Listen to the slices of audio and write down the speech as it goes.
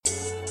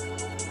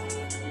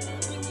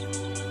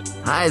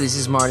Hi, this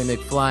is Marty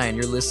McFly, and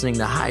you're listening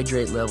to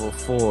Hydrate Level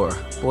 4.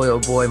 Boy, oh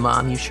boy,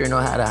 Mom, you sure know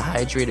how to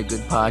hydrate a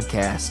good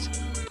podcast.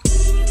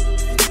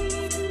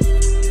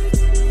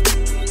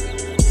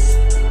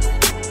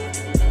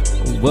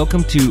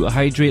 Welcome to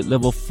Hydrate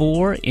Level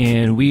 4,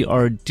 and we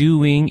are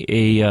doing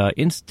a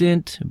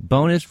instant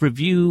bonus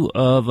review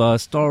of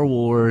Star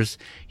Wars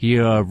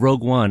here,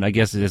 Rogue One. I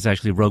guess it is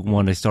actually Rogue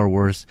One, a Star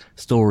Wars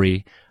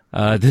story.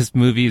 This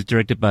movie is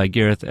directed by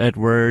Gareth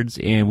Edwards,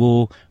 and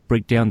we'll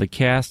break down the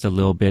cast a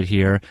little bit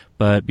here.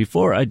 But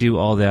before I do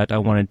all that, I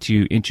wanted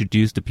to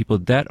introduce the people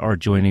that are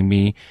joining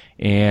me,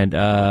 and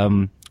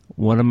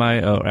one of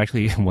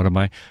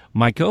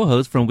my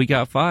co-hosts from We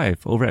Got Five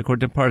over at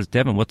Court Parts,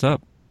 Devin. What's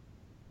up?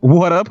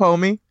 What up,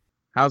 homie?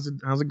 How's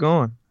it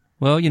going?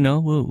 Well, you know,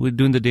 we're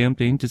doing the damn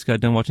thing. Just got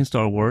done watching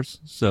Star Wars,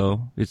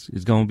 so it's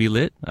going to be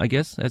lit, I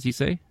guess, as you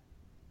say.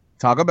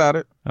 Talk about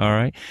it. All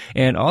right.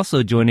 And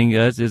also joining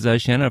us is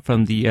Shanna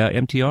from the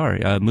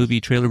MTR, Movie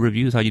Trailer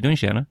Reviews. How you doing,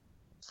 Shanna?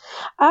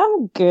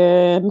 I'm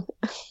good.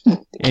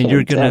 And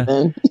you're going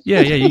to,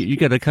 you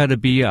got to kind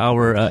of be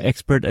our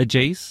expert at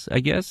Jace,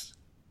 I guess.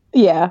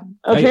 Yeah.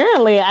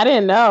 Apparently, I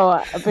didn't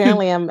know.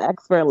 Apparently, I'm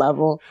expert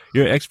level.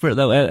 You're expert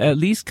level, at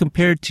least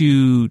compared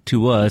to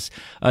us.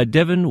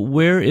 Devin,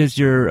 where is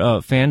your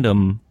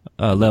fandom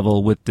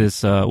level with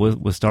this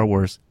with Star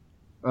Wars?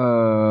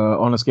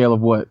 On a scale of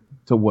what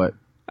to what?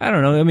 I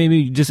don't know. I mean,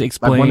 maybe just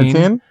explain. Like 1 to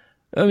 10?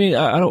 I mean,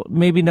 I don't.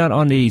 Maybe not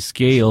on a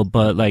scale,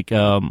 but like,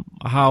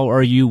 how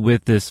are you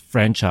with this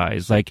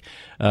franchise? Like,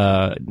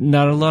 not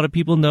a lot of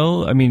people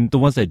know. I mean, the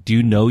ones that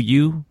do know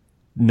you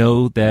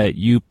know that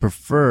you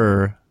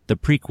prefer the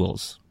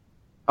prequels.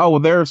 Oh, well,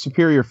 there are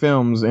superior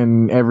films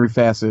in every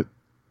facet.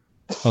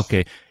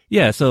 Okay.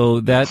 Yeah, so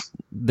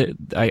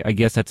I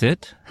guess that's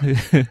it.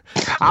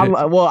 I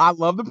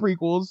love the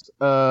prequels.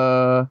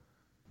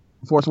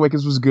 Force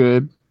Awakens was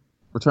good.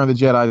 Return of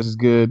the Jedi is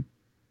good.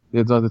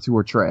 The other two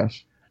were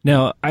trash.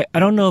 Now, I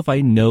don't know if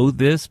I know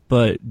this,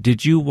 but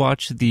did you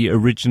watch the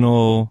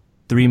original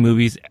 3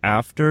 movies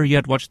after you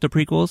had watched the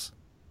prequels?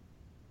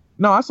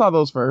 No, I saw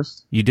those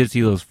first. You did see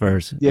those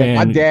first. Yeah,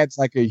 and my dad's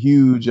like a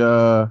huge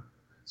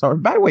sorry,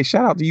 by the way,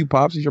 shout out to you,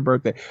 Pops. It's your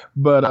birthday.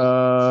 But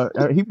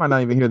he might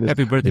not even hear this.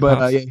 Happy birthday, but,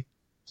 Pops.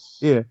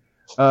 Yeah.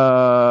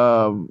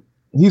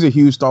 He's a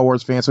huge Star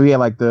Wars fan, so he had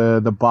like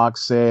the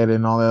box set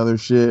and all that other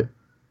shit,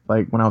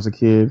 like when I was a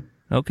kid.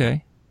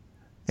 Okay.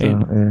 So,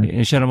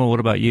 and Shannon, what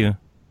about you?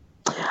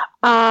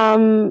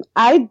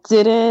 I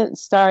didn't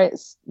start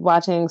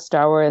watching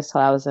Star Wars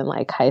till I was in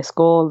like high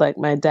school. Like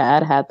my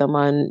dad had them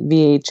on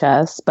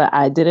VHS, but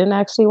I didn't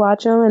actually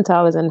watch them until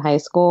I was in high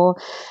school.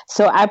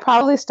 So I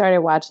probably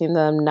started watching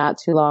them not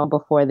too long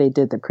before they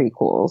did the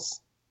prequels.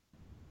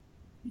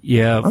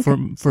 Yeah,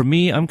 okay. For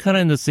me, I'm kind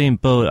of in the same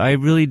boat. I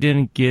really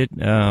didn't get,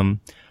 I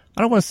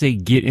don't want to say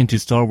get into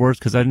Star Wars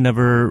because I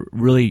never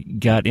really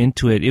got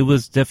into it. It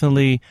was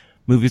definitely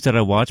movies that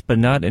I watched, but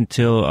not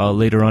until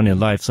later on in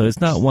life. So it's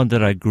not one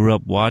that I grew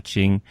up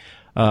watching.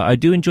 I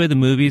do enjoy the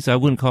movies. I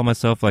wouldn't call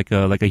myself like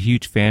a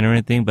huge fan or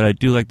anything, but I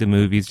do like the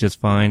movies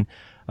just fine.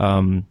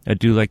 I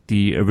do like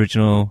the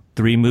original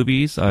 3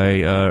 movies.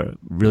 I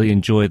really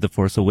enjoy The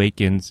Force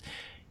Awakens.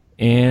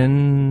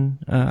 And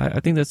I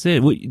think that's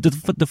it.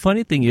 The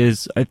funny thing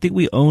is, I think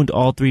we owned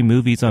all 3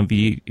 movies on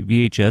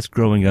VHS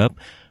growing up,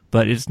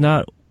 but it's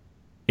not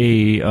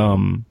a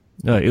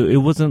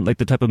it wasn't like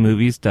the type of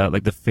movies that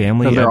like the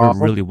family ever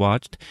really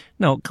watched.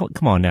 No,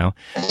 come on now.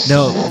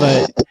 No,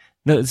 but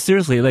no,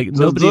 seriously, like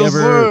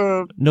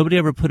nobody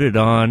ever put it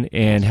on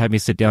and had me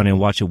sit down and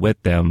watch it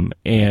with them.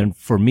 And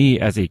for me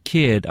as a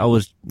kid, I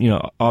was,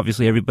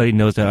 obviously everybody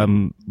knows that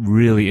I'm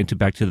really into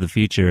Back to the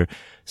Future.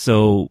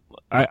 So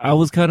I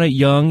was kind of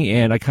young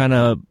and I kind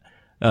of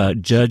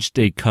judged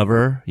a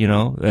cover,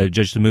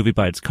 judged the movie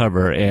by its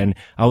cover, and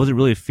I wasn't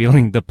really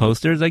feeling the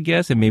posters, I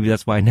guess, and maybe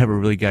that's why I never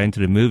really got into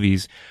the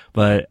movies.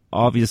 But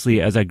obviously,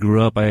 as I grew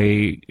up,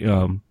 I,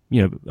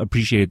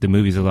 appreciated the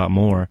movies a lot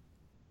more.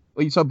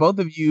 Well, so both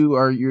of you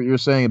you're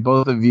saying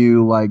both of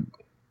you like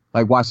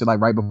watched it like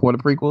right before the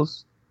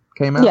prequels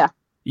came out? Yeah.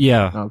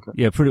 Yeah. Okay.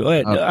 Yeah. Pretty.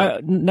 Okay.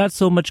 Not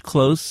so much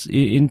close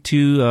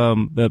into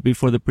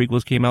before the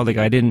prequels came out. Like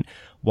I didn't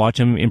watch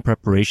them in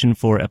preparation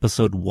for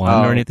episode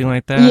 1 or anything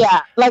like that.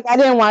 Yeah. Like I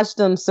didn't watch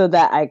them so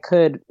that I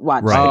could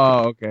watch. Right. them.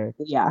 Oh, okay.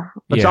 Yeah.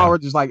 But y'all were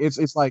just like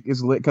it's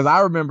lit because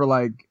I remember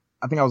like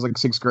I think I was like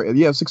 6th grade.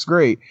 Yeah, 6th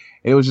grade.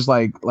 It was just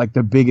like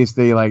the biggest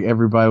thing. Like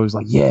everybody was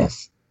like,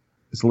 yes,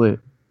 it's lit.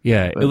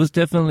 Yeah, it was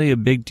definitely a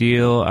big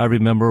deal. I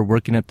remember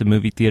working at the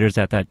movie theaters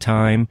at that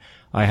time.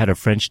 I had a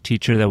French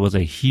teacher that was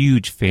a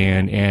huge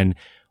fan, and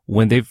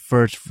when they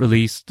first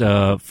released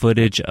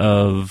footage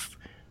of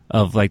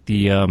like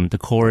the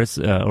chorus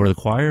or the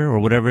choir or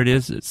whatever it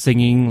is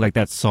singing like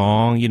that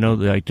song,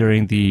 like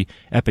during the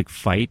epic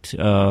fight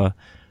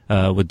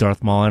with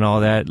Darth Maul and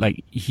all that,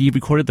 like he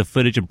recorded the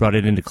footage and brought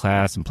it into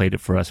class and played it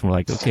for us, and we're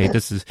like, okay,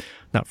 this is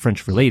not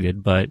French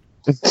related, but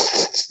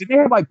Did they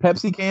have like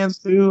Pepsi cans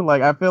too?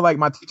 Like I feel like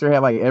my teacher had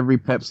like every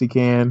Pepsi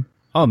can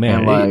Oh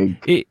man, And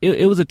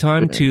it was a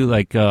time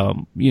to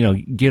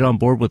get on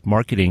board with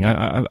marketing.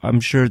 I'm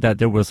sure that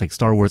there was like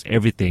Star Wars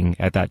everything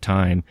at that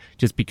time,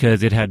 just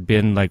because it had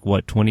been like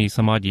 20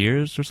 some odd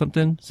years or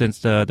something since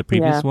the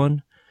previous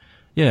one.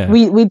 Yeah,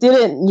 we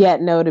didn't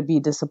yet know to be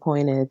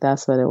disappointed.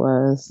 That's what it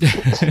was.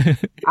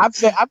 I've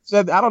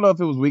said I don't know if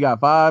it was We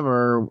Got Five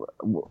or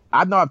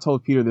I know I've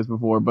told Peter this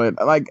before, but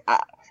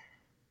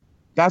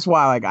that's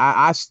why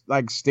I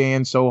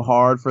stand so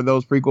hard for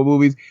those prequel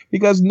movies,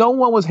 because no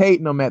one was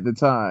hating them at the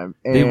time.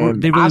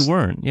 And they really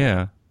weren't.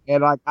 Yeah.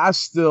 And I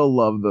still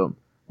love them.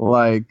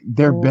 Like,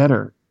 they're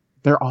better.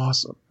 They're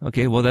awesome.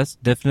 Okay, well that's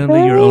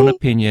definitely your own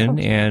opinion.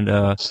 And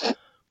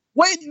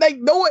wait,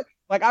 no what?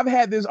 Like, I've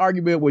had this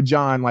argument with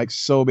John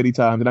so many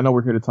times, and I know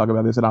we're here to talk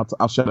about this, and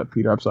I'll shut up,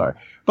 Peter. I'm sorry,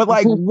 but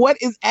what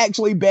is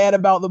actually bad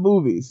about the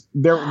movies?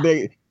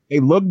 They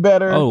look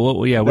better. Oh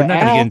well, yeah, we're not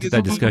gonna get into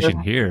that discussion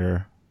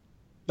here.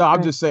 No,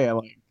 I'm just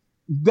saying,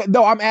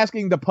 no, I'm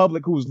asking the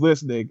public who's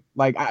listening.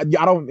 I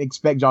don't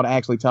expect y'all to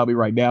actually tell me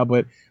right now,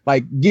 but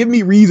give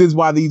me reasons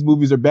why these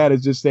movies are bad.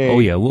 It's just saying. Oh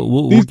yeah,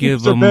 we'll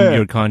give them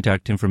your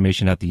contact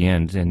information at the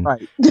end, and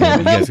right. You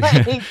guys,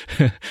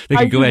 they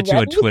can go at you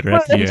on Twitter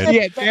at the end.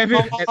 Yeah, David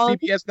at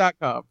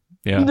CBS.com.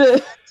 Yeah,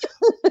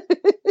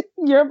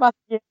 you're about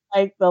to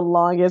get the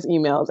longest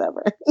emails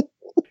ever.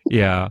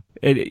 Yeah,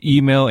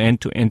 email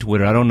and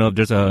Twitter. I don't know if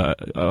there's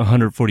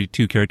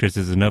 142 characters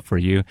is enough for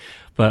you,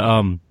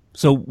 but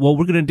so what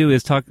we're gonna do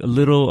is talk a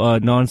little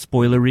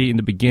non-spoilery in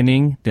the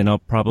beginning. Then I'll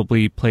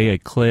probably play a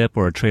clip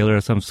or a trailer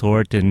of some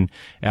sort, and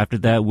after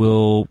that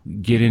we'll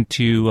get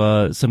into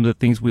some of the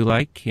things we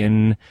like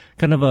and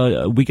kind of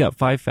a We Got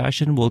Five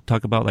fashion. We'll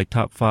talk about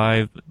top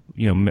 5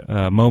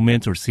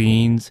 moments or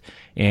scenes,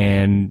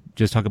 and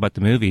just talk about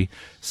the movie.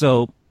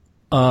 So.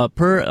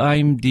 Per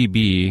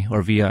IMDb,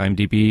 or via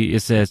IMDb, it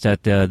says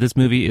that this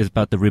movie is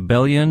about the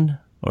rebellion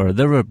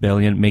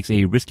makes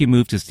a risky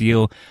move to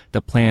steal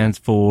the plans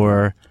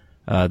for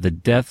the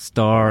Death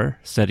Star,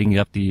 setting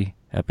up the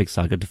epic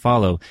saga to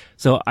follow.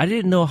 So I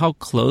didn't know how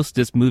close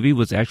this movie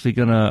was actually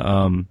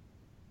gonna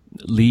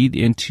lead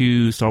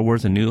into Star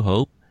Wars: A New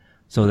Hope.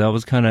 So that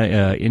was kind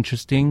of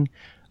interesting.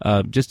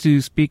 Just to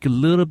speak a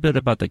little bit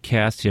about the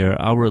cast here,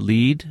 our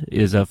lead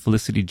is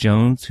Felicity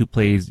Jones, who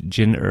plays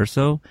Jyn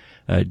Erso.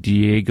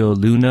 Diego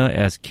Luna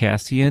as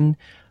Cassian.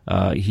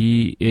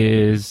 He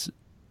is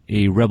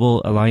a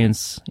Rebel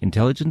Alliance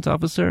intelligence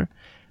officer.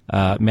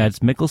 Mads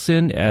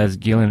Mikkelsen as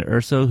Galen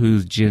Erso,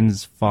 who's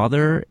Jin's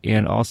father,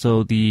 and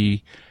also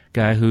the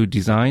guy who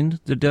designed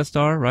the Death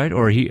Star, right?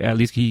 Or at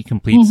least he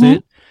completes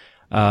it.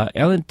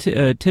 Alan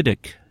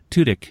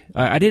Tudyk.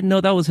 I didn't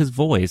know that was his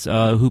voice,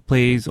 who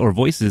plays or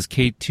voices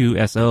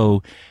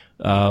K2SO,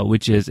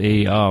 which is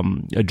a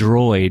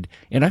droid.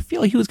 And I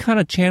feel like he was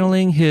kind of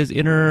channeling his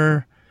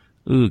inner,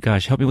 ooh,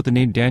 gosh, help me with the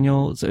name,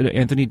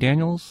 Anthony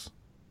Daniels?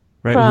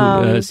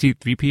 Right?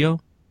 C-3PO?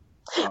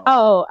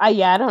 Oh,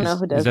 yeah, I don't know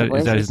who does the voice.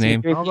 Is that his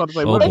name? I was about to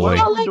say, oh, what boy.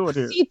 are we doing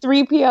here?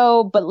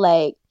 C-3PO, but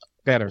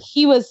better.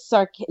 He was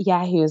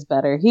he was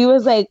better. He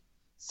was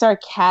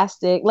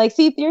sarcastic.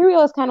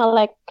 C-3PO is kind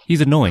of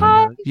he's annoying.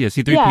 Hi. Yeah,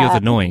 C-3PO is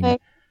annoying.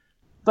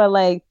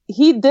 But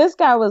this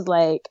guy was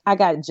I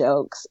got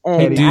jokes.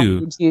 And Hey,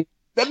 dude.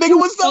 That nigga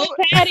was so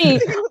petty.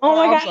 Oh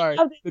my God. Sorry.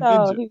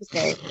 He was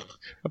great.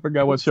 I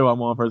forgot what show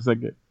I'm on for a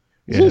second.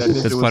 Yeah,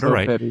 that's quite all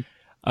right. Petty.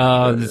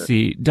 Let's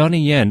see.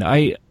 Donnie Yen.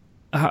 I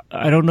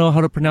don't know how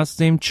to pronounce his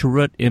name.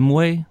 Chirrut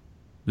Imwe.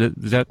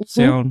 Does that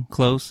sound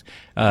close?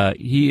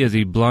 He is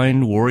a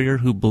blind warrior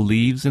who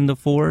believes in the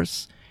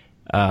Force.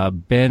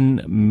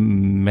 Ben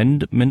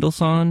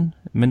Mendelsohn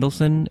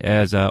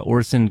as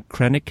Orson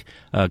Krennic,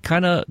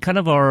 kind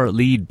of our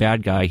lead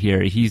bad guy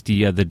here. He's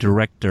the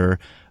director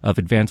of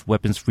advanced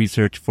weapons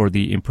research for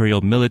the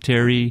Imperial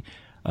military.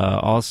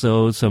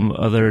 Also some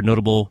other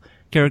notable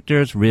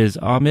characters. Riz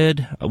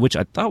Ahmed, which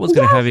I thought was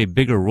going to have a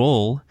bigger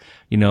role,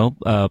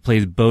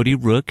 plays Bodhi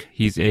Rook.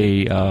 He's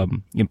a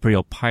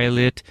Imperial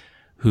pilot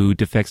who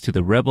defects to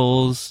the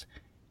rebels.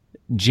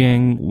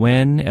 Jiang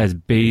Wen as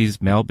Baze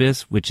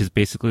Malbus, which is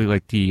basically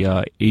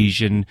the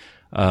Asian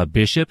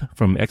bishop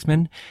from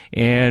X-Men,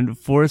 and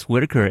Forrest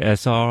Whitaker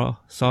as Saw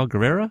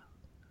Gerrera.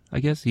 I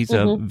guess he's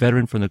a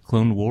veteran from the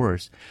Clone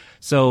Wars.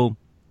 So,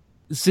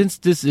 since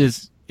this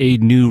is a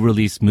new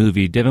release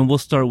movie, Devin, we'll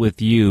start with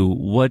you.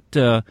 What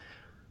are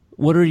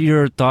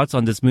your thoughts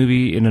on this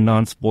movie in a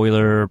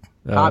non-spoiler?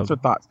 Thoughts.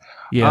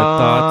 Yeah,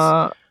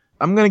 thoughts.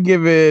 I'm gonna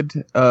give it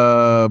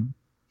a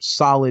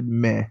solid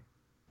meh.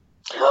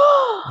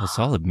 A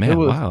solid meh.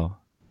 Wow.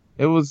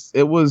 It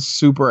was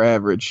super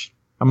average.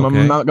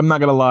 I'm not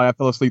gonna lie. I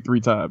fell asleep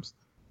 3 times.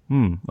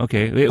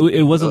 Okay.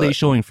 It was a late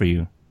showing for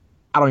you.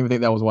 I don't even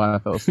think that was why I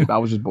fell asleep. I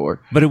was just bored.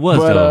 But it was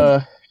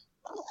though.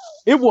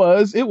 It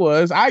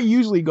was. I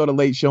usually go to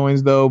late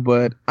showings though,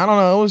 but I don't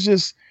know. It was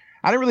just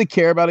I didn't really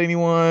care about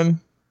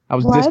anyone. I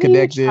was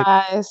disconnected.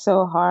 Why do you try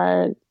so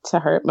hard to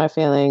hurt my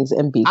feelings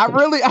and be? I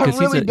really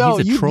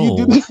don't. He's a troll.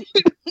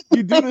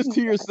 You do this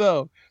to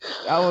yourself.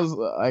 I was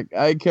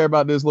I didn't care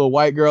about this little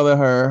white girl and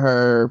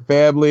her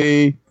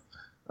family.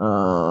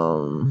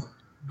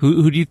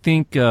 Who do you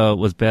think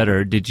was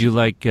better? Did you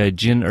like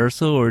Jyn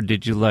Erso or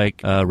did you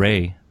like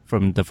Rey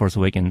from The Force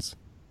Awakens?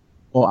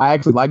 Well, I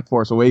actually liked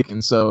Force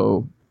Awakens,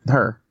 so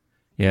her.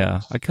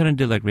 Yeah, I kind of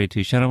did like Rey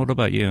too. Shannon, what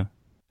about you?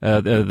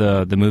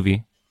 The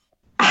movie.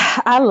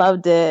 I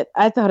loved it.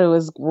 I thought it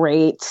was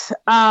great.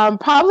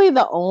 Probably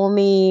the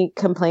only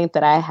complaint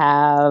that I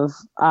have,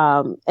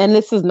 and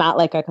this is not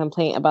like a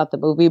complaint about the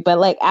movie, but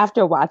like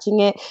after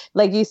watching it,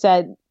 like you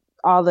said,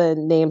 all the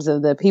names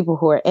of the people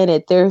who are in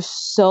it, there's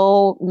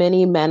so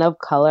many men of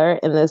color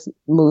in this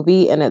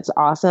movie, and it's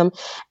awesome.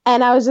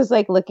 And I was just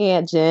like looking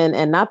at Jyn,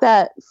 and not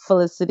that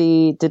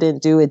Felicity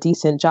didn't do a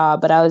decent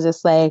job, but I was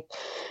just like,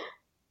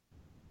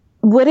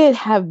 would it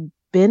have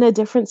been a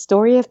different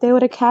story if they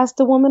would have cast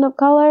a woman of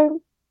color?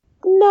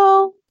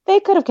 No,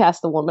 they could have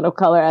cast a woman of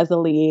color as a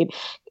lead.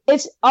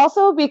 It's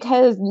also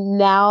because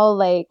now,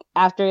 like,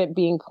 after it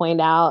being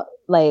pointed out,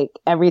 like,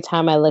 every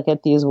time I look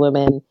at these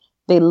women,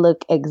 they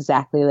look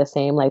exactly the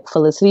same. Like,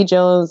 Felicity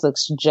Jones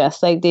looks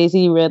just like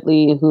Daisy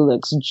Ridley, who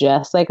looks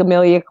just like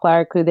Amelia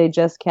Clark, who they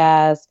just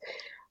cast,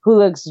 who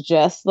looks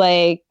just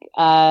like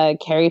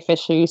Carrie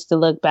Fisher used to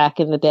look back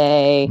in the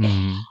day.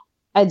 Mm.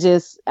 I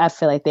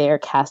feel like they are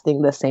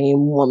casting the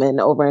same woman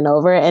over and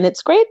over. And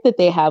it's great that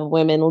they have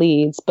women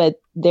leads,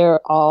 but they're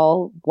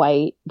all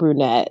white,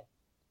 brunette,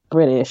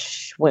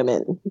 British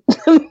women.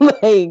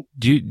 Like,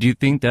 do you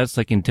think that's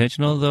like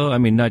intentional though? I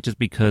mean, not just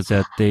because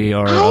that they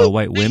are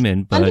white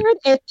women, but I wondered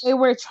if they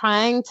were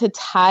trying to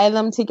tie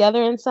them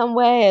together in some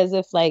way, as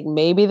if like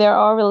maybe they're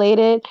all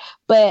related.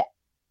 But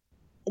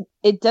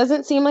it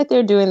doesn't seem like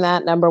they're doing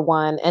that, number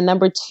one. And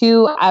number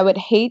two, I would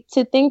hate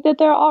to think that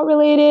they're all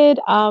related,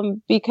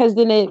 because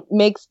then it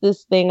makes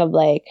this thing of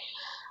like,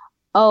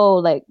 oh,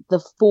 like the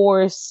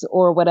Force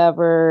or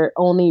whatever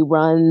only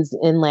runs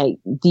in like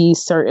these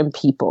certain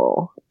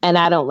people. And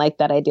I don't like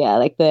that idea. I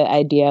like the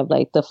idea of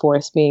like the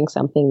Force being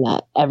something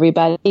that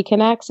everybody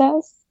can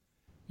access.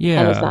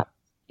 Yeah. And it's not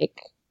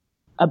like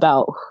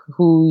about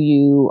who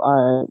you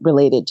are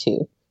related to.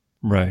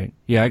 Right.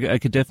 Yeah, I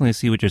could definitely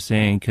see what you're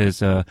saying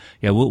because,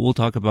 we'll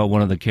talk about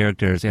one of the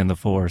characters and the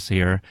Force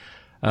here.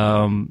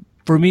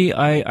 For me,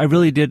 I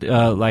really did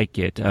like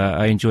it.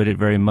 I enjoyed it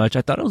very much.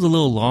 I thought it was a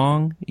little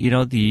long. You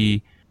know,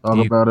 the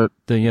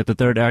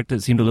third act,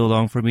 it seemed a little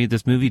long for me.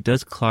 This movie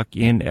does clock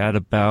in at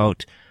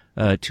about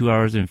 2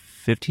 hours and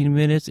 15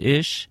 minutes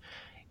ish,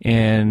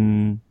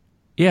 and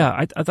yeah,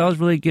 I thought it was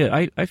really good.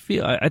 I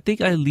think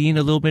I lean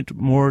a little bit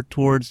more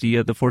towards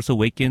the Force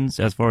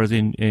Awakens as far as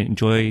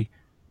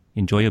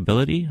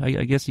enjoyability,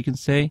 I guess you can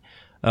say.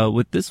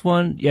 With this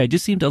one, yeah, it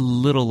just seemed a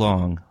little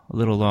long,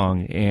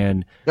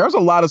 and there was a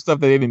lot of stuff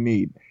that they didn't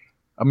need.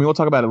 I mean, we'll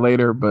talk about it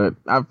later, but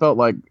I felt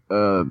like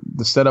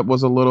the setup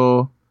was a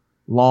little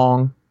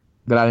long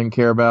that I didn't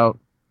care about.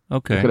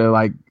 Okay, could have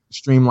like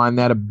streamlined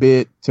that a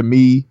bit to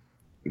me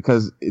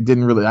because I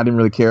didn't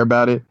really care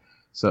about it.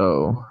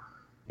 So,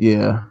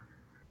 yeah.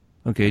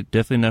 Okay,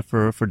 definitely not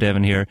for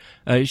Devin here.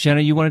 Shanna,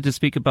 you wanted to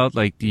speak about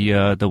like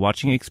the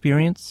watching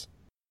experience?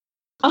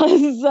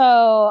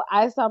 So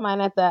I saw mine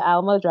at the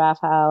Alamo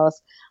Drafthouse.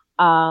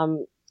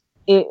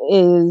 It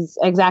is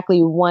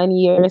exactly 1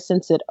 year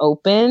since it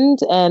opened,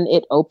 and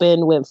it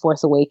opened when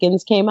Force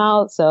Awakens came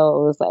out. So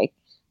it was like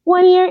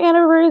 1 year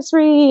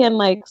anniversary, and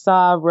like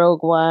saw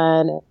Rogue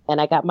One,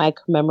 and I got my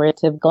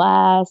commemorative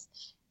glass,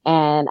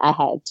 and I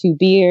had 2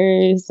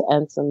 beers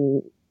and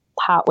some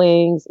hot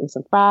wings and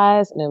some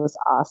fries, and it was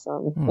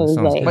awesome. It was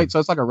like, wait, so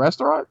it's like a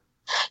restaurant?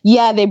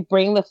 Yeah, they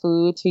bring the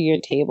food to your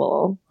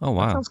table. Oh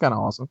wow, that sounds kind of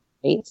awesome.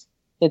 It's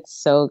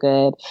so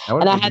good.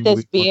 And I had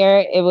this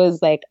beer. It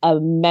was like a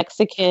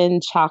Mexican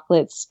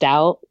chocolate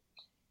stout.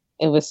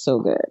 It was so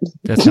good.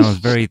 That sounds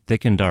very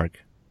thick and dark.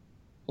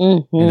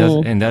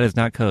 Mm-hmm. And that is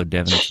not code,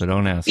 Devin, so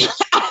don't ask.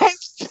 I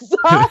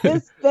saw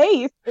his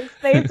face. His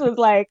face was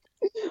like,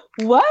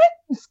 what?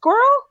 Squirrel?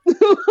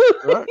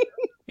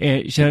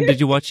 And Shannon, did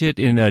you watch it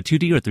in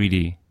 2D or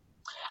 3D?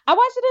 I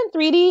watched it in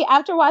 3D.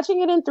 After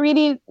watching it in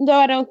 3D, though,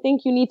 I don't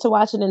think you need to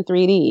watch it in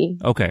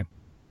 3D. Okay.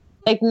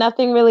 Like,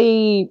 nothing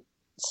really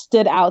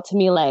stood out to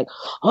me like,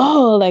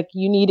 oh, like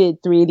you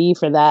needed 3D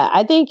for that.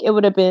 I think it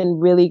would have been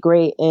really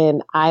great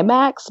in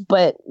IMAX,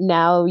 but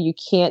now you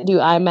can't do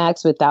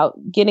IMAX without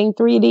getting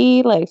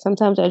 3D. Like,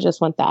 sometimes I just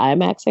want the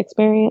IMAX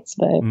experience,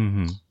 but...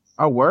 Mm-hmm.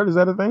 Oh, word? Is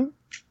that a thing?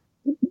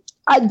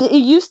 It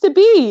used to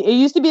be. It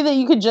used to be that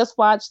you could just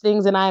watch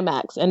things in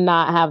IMAX and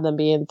not have them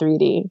be in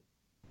 3D.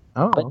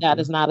 Oh, but that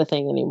is not a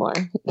thing anymore.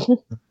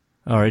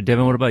 All right,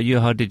 Devin, what about you?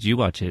 How did you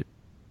watch it?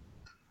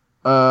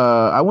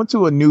 I went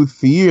to a new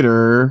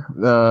theater.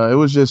 It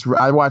was just,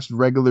 I watched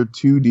regular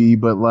 2D,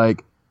 but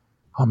like,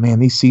 oh man,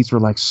 these seats were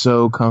like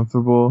so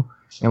comfortable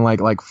and like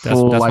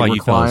full that's like why recliners.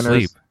 You fell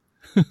asleep.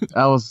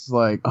 I was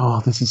like, oh,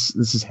 this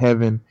is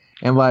heaven.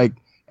 And like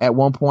at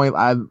one point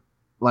I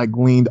like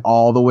leaned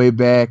all the way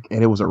back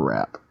and it was a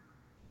wrap.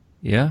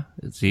 Yeah.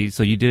 See,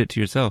 so you did it to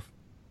yourself.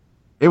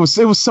 It was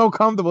so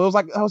comfortable. It was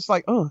like, I was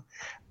like, oh,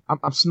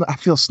 I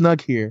feel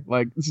snug here.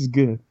 Like, this is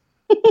good.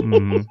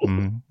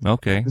 Mm-hmm.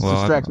 Okay. This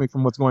distracts me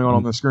from what's going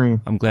on the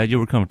screen. I'm glad you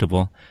were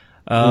comfortable.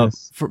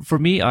 Yes. For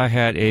me, I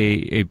had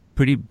a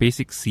pretty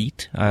basic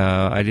seat.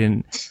 I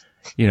didn't,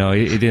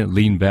 it didn't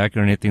lean back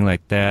or anything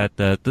like that.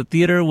 The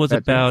theater was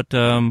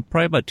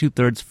probably about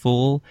 2/3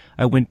 full.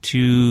 I went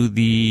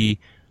to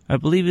I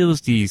believe it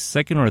was the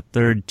second or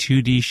third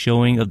 2D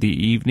showing of the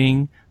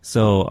evening.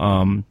 So,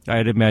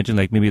 I'd imagine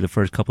like maybe the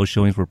first couple of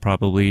showings were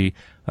probably,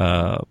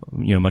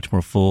 much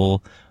more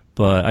full.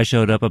 But I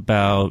showed up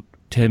about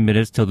 10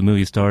 minutes till the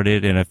movie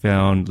started, and I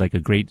found like a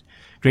great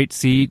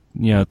seat,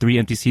 3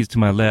 empty seats to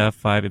my left,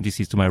 5 empty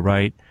seats to my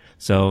right.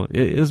 So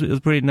it was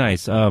pretty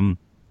nice.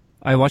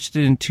 I watched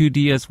it in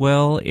 2D as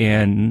well,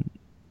 and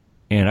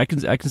I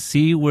can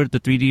see where the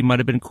 3D might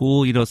have been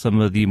cool,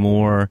 some of the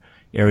more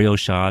aerial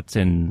shots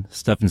and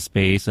stuff in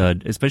space,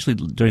 especially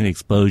during the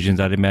explosions.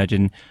 I'd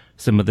imagine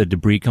some of the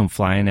debris come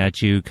flying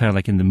at you, kind of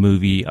like in the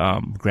movie,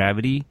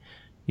 Gravity,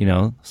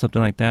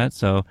 something like that.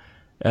 So,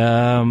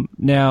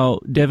 now,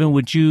 Devin,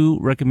 would you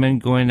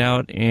recommend going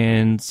out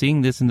and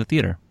seeing this in the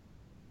theater?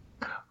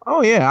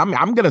 Oh yeah,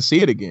 I'm gonna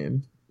see it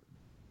again,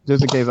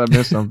 just in case I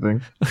missed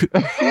something.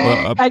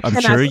 Well,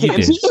 I'm sure you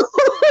did.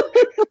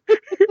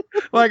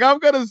 Like, I'm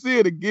gonna see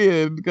it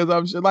again because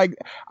I'm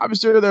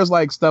sure there's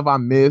like stuff I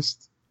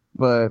missed,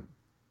 but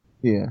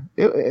yeah,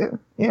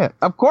 yeah.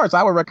 Of course,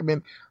 I would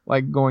recommend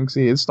like going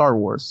see it. It's Star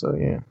Wars, so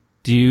yeah.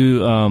 Do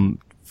you,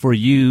 for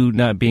you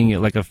not being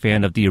like a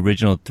fan of the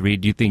original 3,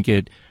 do you think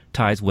it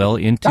ties well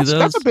into those?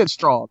 That's a bit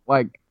strong.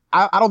 Like,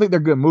 I don't think they're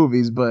good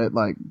movies, but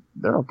like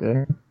they're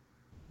okay.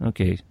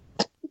 Okay.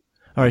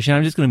 All right, Sean,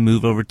 I'm just going to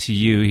move over to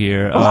you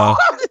here.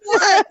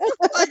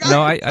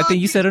 No, I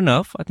think you said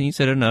enough.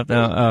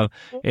 Now,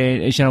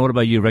 and Sean, what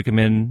about you?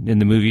 Recommend in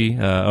the movie,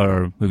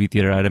 or movie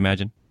theater, I'd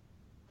imagine?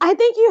 I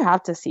think you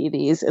have to see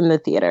these in the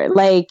theater.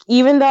 Like,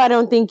 even though I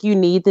don't think you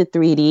need the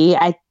 3D,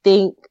 I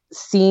think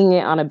seeing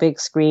it on a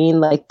big screen,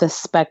 like the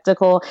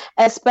spectacle,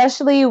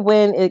 especially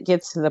when it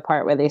gets to the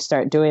part where they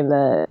start doing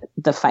the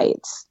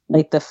fights,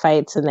 like the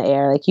fights in the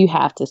air, like you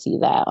have to see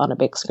that on a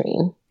big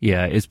screen.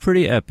 Yeah, it's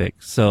pretty epic.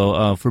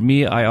 So, for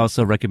me, I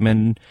also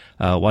recommend,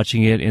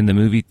 watching it in the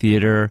movie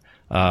theater.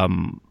 I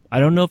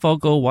don't know if I'll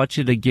go watch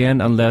it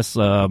again unless,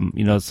 some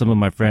of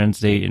my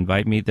friends, they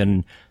invite me,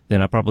 then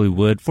I probably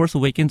would. Force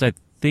Awakens, I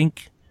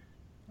think,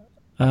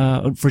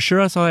 for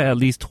sure I saw it at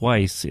least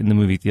twice in the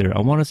movie theater.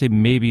 I want to say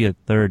maybe a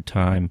third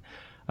time.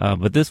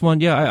 But this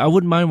one, yeah, I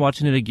wouldn't mind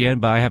watching it again,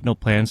 but I have no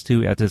plans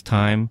to at this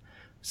time.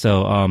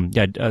 So,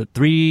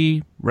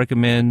 3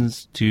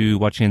 recommends to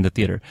watching in the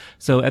theater.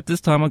 So at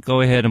this time, I'll go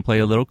ahead and play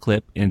a little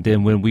clip. And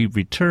then when we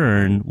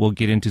return, we'll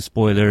get into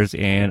spoilers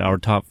and our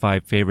top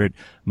 5 favorite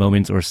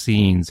moments or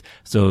scenes.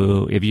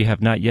 So if you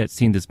have not yet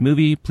seen this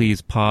movie,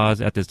 please pause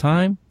at this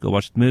time, go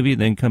watch the movie,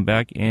 then come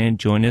back and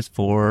join us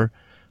for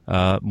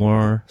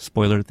more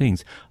spoiler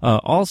things.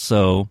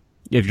 Also,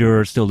 if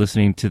you're still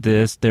listening to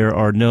this, there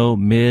are no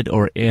mid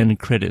or end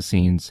credit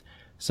scenes.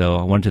 So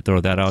I wanted to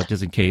throw that out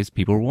just in case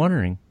people were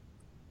wondering.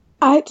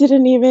 I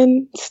didn't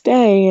even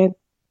stay.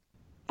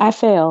 I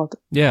failed.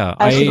 Yeah,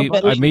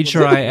 I made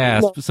sure I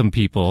asked some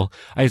people.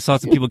 I saw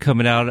some people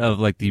coming out of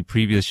like the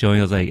previous showing.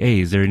 I was like,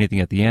 hey, is there anything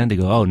at the end? They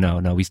go, oh,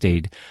 no, we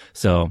stayed.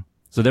 So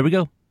there we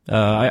go.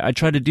 I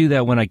try to do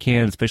that when I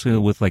can, especially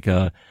with like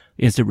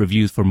instant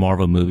reviews for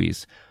Marvel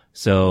movies.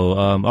 So,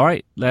 all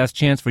right, last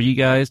chance for you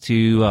guys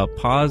to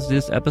pause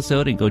this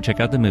episode and go check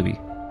out the movie.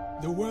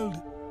 The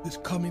world is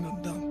coming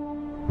undone.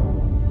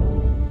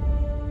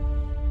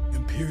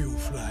 Imperial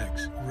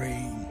flags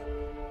reign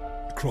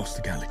across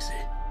the galaxy.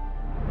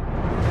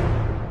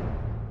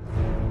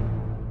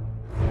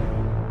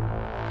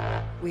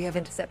 We have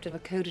intercepted a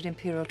coded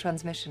Imperial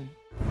transmission.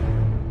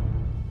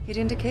 It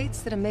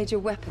indicates that a major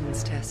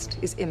weapons test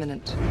is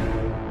imminent.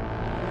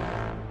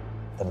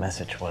 The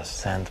message was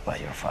sent by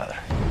your father.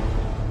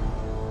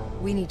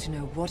 We need to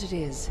know what it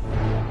is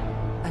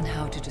and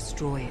how to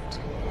destroy it.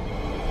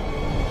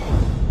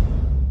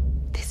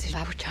 This is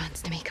our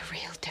chance to make a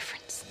real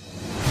difference.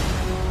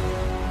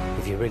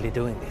 If you're really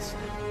doing this,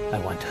 I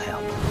want to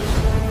help.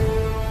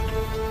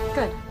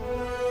 Good.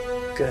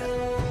 Good.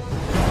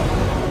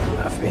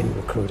 I've been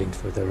recruiting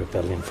for the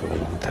rebellion for a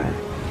long time.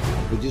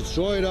 We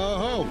destroyed our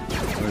home.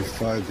 We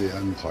fight the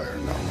Empire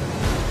now.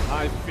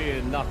 I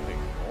fear nothing.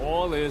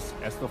 All is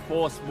as the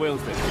Force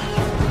wills it.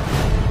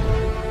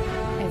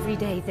 Every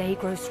day they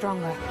grow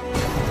stronger.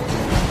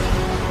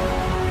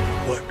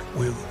 What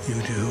will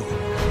you do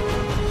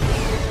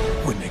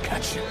when they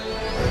catch you?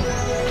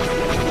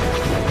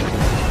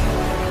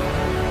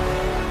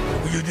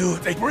 What will you do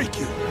if they break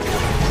you?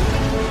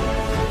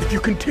 If you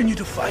continue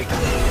to fight,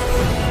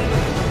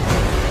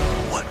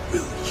 what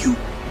will you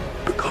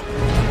become?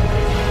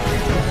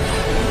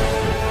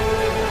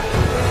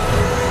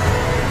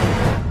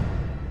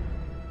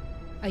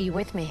 Are you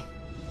with me?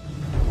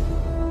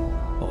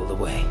 All the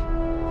way.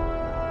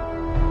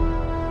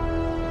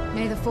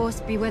 May the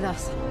Force be with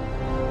us.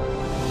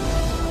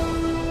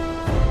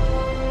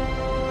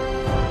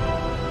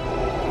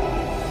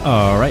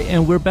 All right,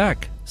 and we're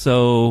back.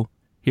 So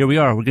here we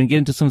are. We're going to get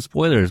into some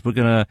spoilers. We're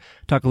going to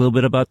talk a little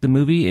bit about the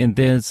movie and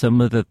then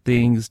some of the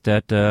things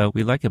that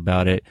we like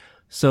about it.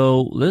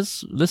 So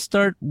let's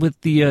start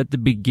with the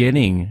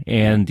beginning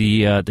and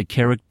the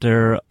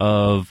character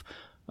of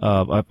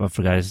I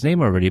forgot his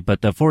name already,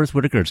 but the Forrest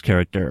Whitaker's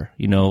character.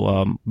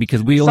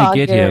 Because we only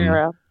get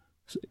him.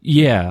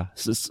 Yeah,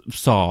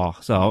 Saw.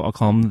 So I'll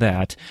call him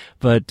that.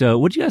 But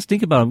what do you guys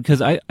think about him?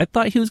 Because I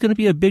thought he was going to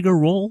be a bigger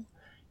role,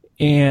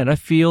 and I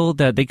feel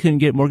that they couldn't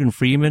get Morgan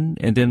Freeman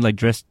and then like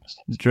dressed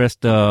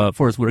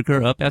Forrest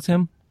Whitaker up as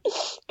him.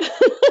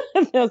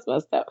 That's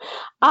messed up.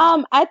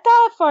 I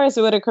thought Forrest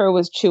Whitaker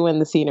was chewing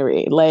the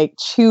scenery, like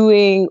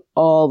chewing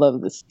all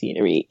of the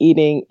scenery,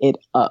 eating it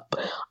up.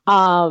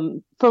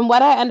 From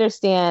what I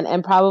understand,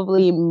 and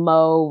probably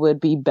Mo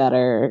would be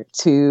better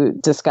to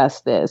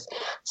discuss this,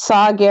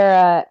 Saw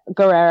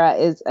Gerrera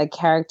is a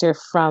character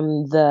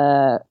from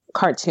the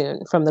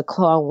cartoon, from the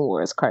Clone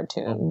Wars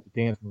cartoon.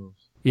 Dance moves.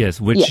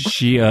 Yes, which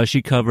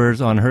she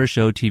covers on her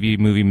show, TV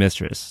Movie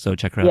Mistress. So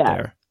check her out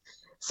there.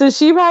 So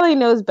she probably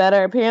knows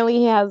better. Apparently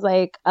he has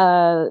like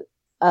a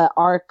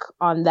arc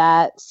on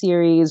that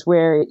series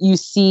where you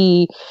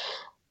see,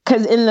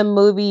 because in the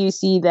movie you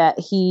see that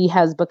he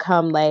has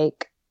become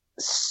like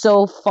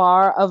so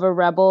far of a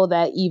rebel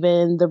that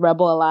even the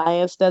Rebel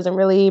Alliance doesn't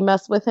really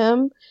mess with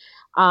him.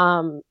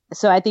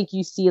 So I think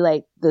you see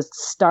like the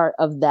start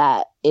of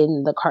that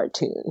in the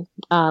cartoon.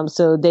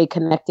 So they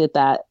connected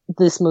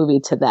this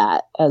movie to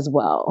that as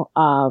well.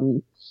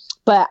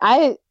 But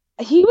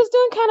he was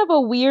doing kind of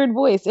a weird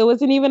voice. It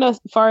wasn't even a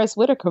Forrest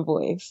Whitaker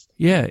voice.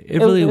 Yeah, it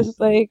really was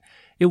like.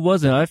 It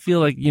wasn't. I feel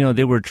like,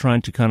 they were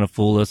trying to kind of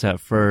fool us at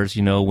first,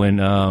 when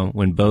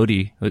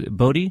Bodhi,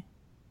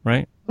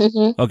 right?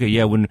 Mm-hmm. Okay,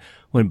 yeah, when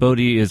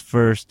Bodhi is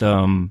first,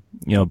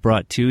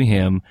 brought to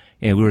him,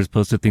 and we were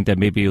supposed to think that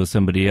maybe it was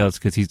somebody else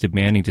because he's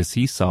demanding to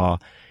Seesaw.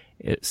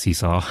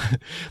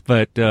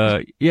 But,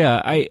 I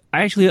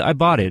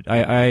bought it.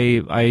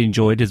 I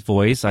enjoyed his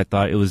voice. I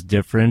thought it was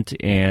different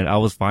and I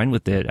was fine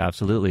with it.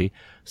 Absolutely.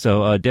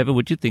 So, Devin,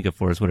 what'd you think of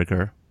Forrest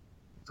Whitaker?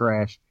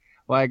 Trash.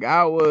 Like,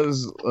 I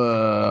was,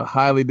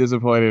 highly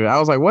disappointed. I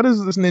was like, what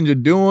is this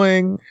ninja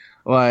doing?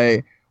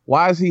 Like,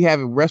 why is he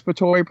having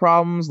respiratory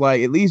problems?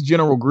 Like, at least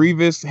General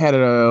Grievous had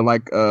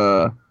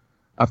a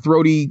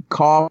throaty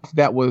cough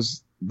that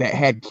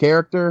had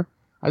character.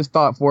 I just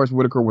thought Forrest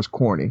Whitaker was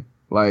corny.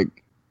 Like,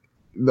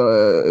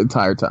 the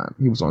entire time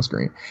he was on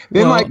screen.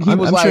 Then I'm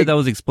sure that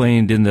was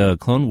explained in the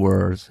Clone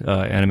Wars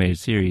animated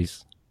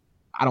series.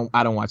 I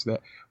don't watch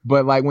that.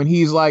 But like when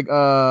he's like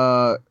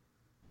evilly,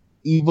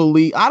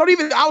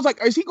 I was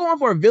like, is he going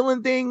for a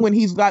villain thing when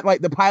he's got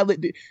like the pilot?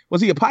 Was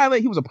he a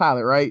pilot? He was a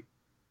pilot, right?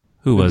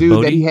 Who the was dude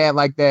Bodhi? That he had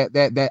like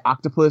that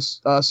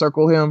octopus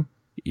circle him?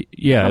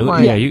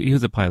 Yeah, he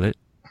was a pilot.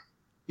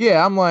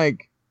 Yeah, I'm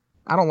like,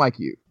 I don't like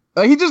you.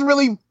 Like, he just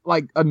really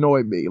like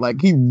annoyed me.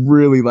 Like he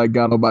really like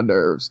got on my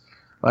nerves.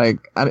 Like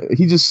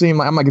he just seemed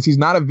like, I'm like, he's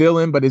not a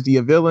villain, but is he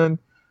a villain?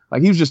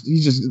 Like he's just.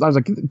 I was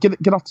like,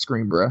 get off the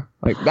screen, bro.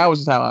 Like that was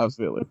just how I was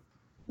feeling.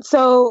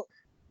 So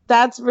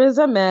that's Riz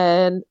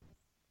Ahmed,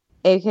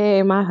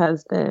 aka my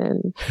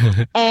husband,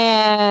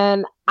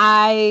 and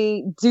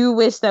I do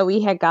wish that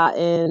we had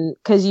gotten,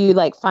 because you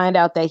like find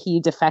out that he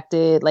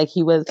defected. Like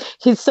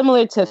he's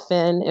similar to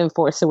Finn in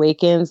Force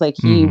Awakens. Like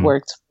he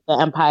worked for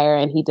the Empire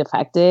and he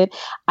defected.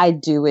 I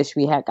do wish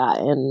we had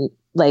gotten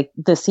like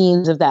the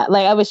scenes of that.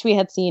 Like I wish we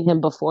had seen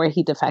him before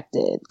he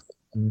defected.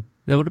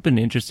 That would have been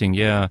interesting.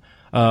 Yeah.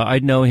 I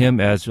know him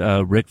as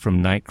Rick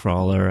from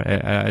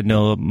Nightcrawler. I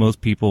know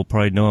most people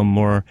probably know him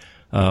more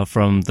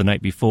from The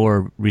Night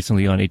Before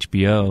recently on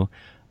HBO.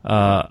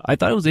 I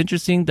thought it was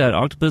interesting that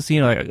octopus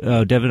scene,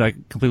 Devin, I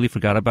completely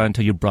forgot about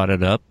until you brought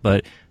it up,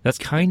 but that's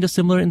kind of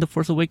similar in The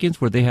Force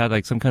Awakens where they had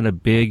like some kind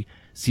of big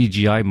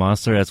CGI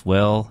monster as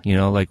well,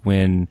 like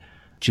when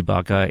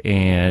Chewbacca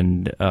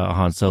and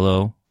Han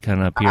Solo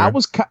kind of appear. I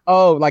was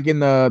like in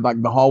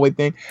the hallway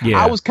thing.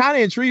 Yeah. I was kind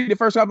of intrigued at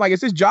first. I'm like,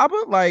 is this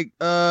Jabba? Like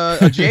a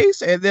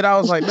Jace? And then I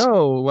was like,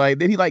 no. Like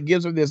then he like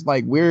gives her this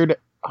like weird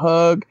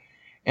hug,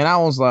 and I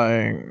was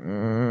like,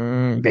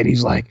 then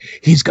he's like,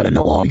 he's gonna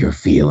know all your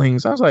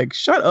feelings. I was like,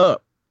 shut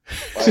up,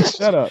 like,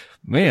 shut up,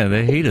 man.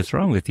 The hate is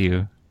wrong with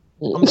you.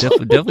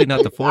 Definitely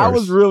not the Force. I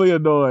was really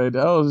annoyed.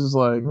 I was just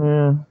like,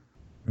 man,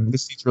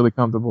 this seat's really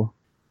comfortable.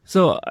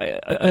 So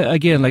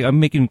again, like I'm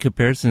making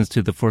comparisons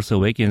to The Force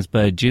Awakens,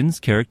 but Jin's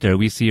character,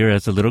 we see her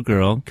as a little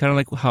girl, kind of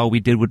like how we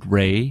did with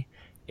Rey,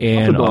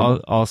 and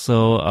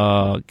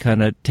also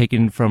kind of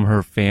taken from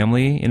her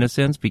family in a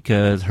sense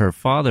because her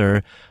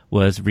father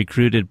was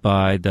recruited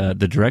by the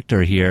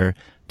director here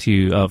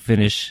to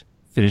finish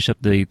up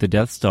the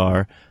Death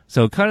Star.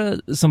 So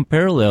kind of some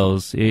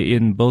parallels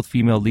in both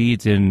female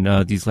leads in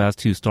these last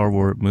two Star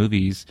Wars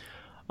movies.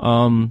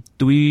 Do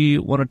we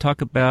want to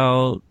talk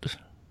about?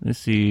 Let's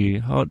see.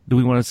 How do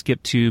we want to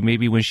skip to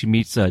maybe when she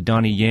meets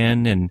Donnie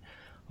Yen and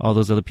all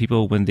those other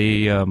people when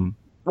they?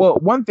 Well,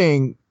 one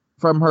thing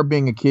from her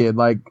being a kid,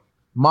 like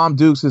Mom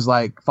Dukes is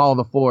like follow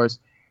the Force,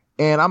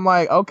 and I'm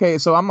like, okay,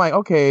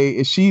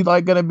 is she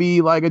like gonna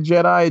be like a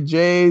Jedi at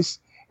Jace?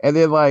 And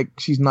then like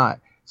she's not.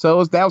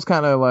 So that was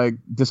kind of like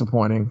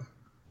disappointing.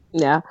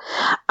 Yeah,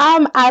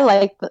 I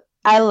like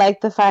I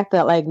like the fact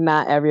that like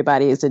not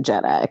everybody is a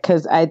Jedi,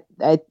 because I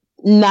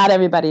not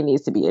everybody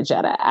needs to be a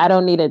Jedi. I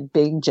don't need a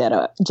big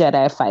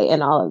Jedi fight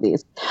in all of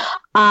these.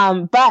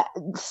 But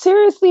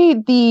seriously,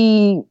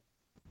 the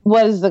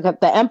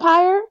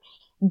Empire,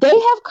 they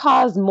have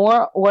caused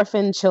more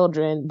orphan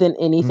children than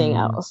anything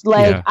else.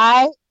 Like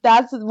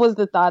that was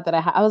the thought that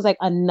I had. I was like,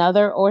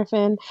 another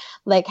orphan?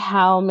 Like,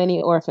 how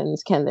many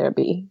orphans can there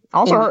be?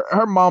 Also,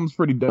 her mom's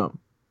pretty dumb.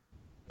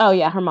 Oh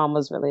yeah, her mom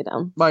was really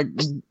dumb. Like,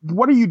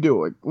 what are you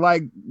doing?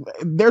 Like,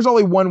 there's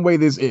only one way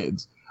this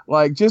ends.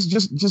 Like,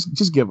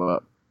 just give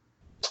up.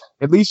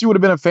 At least you would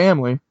have been a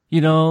family. You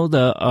know,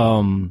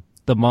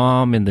 the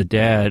mom and the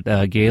dad,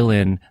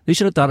 Galen, they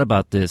should have thought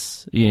about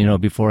this, you know,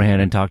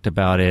 beforehand and talked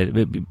about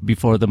it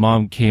before the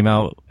mom came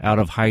out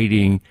of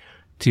hiding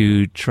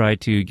to try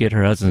to get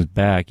her husband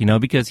back, you know,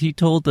 because he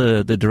told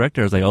the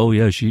director, I was like, oh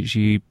yeah,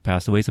 she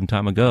passed away some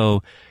time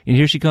ago. And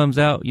here she comes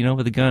out, you know,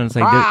 with a gun. It's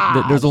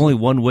like, there's only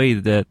one way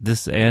that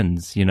this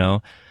ends, you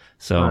know?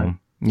 So,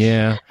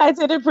 yeah. I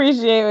did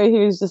appreciate when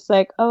he was just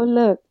like, oh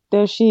look,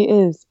 there she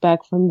is,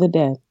 back from the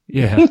dead.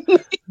 Yeah.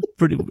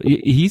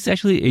 He's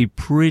actually a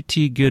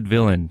pretty good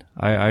villain.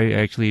 I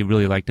actually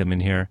really liked him in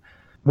here.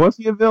 Was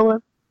he a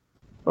villain?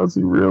 Was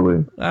he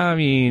really? I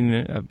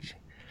mean,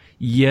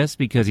 yes,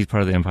 because he's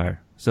part of the Empire.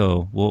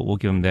 So we'll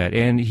give him that.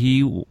 And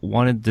he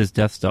wanted this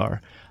Death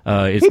Star. It's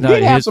not his fault. He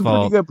did have some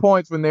pretty good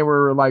points when they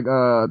were like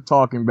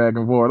talking back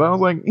and forth. I was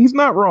like, he's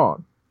not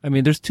wrong. I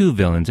mean, there's two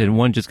villains, and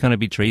one just kind of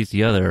betrays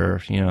the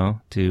other, you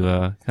know, to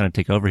kind of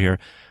take over here.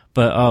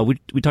 But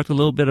we talked a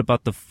little bit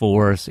about the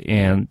Force,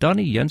 and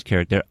Donnie Yen's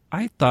character,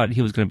 I thought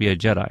he was going to be a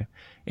Jedi.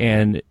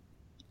 And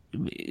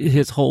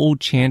his whole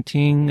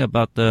chanting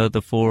about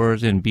the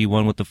Force and be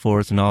one with the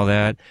Force and all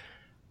that,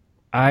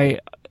 I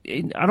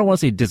don't want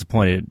to say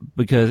disappointed,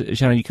 because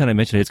Shannon, you kind of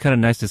mentioned it. It's kind of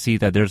nice to see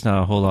that there's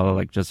not a whole lot of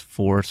like just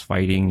Force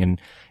fighting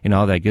and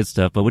all that good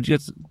stuff. But what do you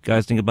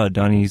guys think about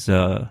Donnie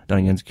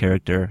Yen's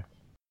character?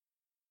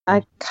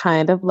 I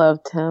kind of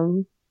loved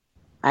him.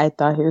 I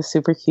thought he was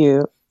super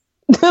cute.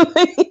 But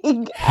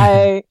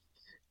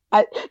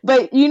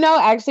you know,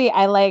 actually,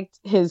 I liked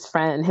his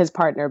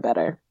partner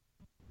better.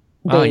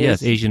 Oh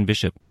yes, Asian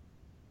Bishop.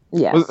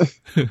 Yeah.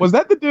 Was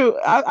that the dude?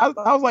 I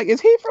was like,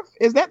 is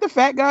that the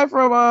fat guy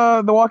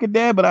from The Walking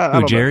Dead? But I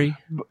don't Jerry?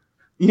 know.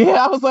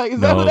 Yeah, I was like,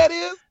 is that who that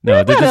is?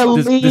 No,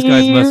 this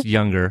guy's much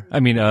younger. I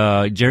mean,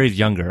 Jerry's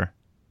younger.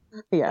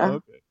 Yeah.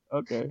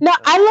 Okay. No,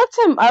 I looked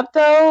him up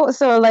though.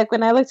 So like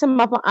when I looked him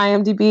up on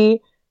IMDb,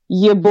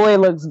 your boy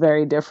looks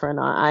very different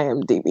on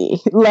IMDb.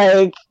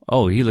 Like,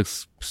 oh, he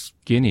looks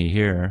skinny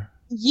here.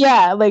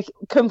 Yeah, like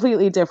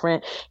completely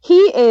different. He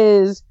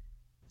is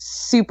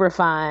super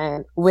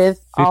fine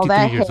with all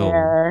that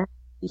hair. Old.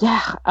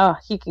 Yeah. Oh,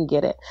 he can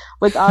get it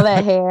with all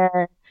that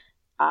hair.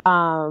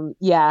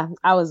 Yeah,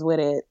 I was with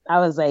it.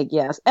 I was like,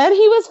 yes. And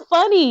he was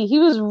funny. He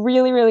was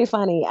really, really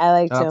funny. I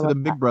liked him. Out to the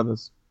Big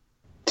Brothers.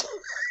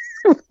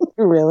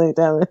 Really,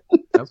 damn it.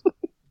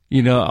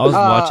 You know, I was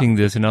watching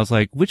this and I was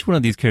like, which one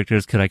of these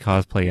characters could I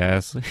cosplay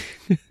as?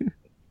 You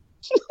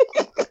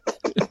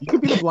could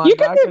be the blind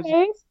guy.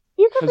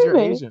 You could be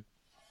Asian.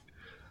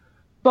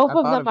 Both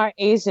of them are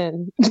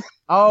Asian.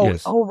 Oh,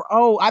 yes.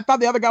 oh! I thought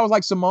the other guy was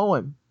like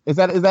Samoan. Is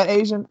that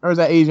Asian, or is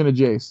that Asian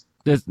adjacent?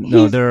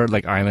 No, they're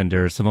like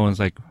Islanders. Samoan's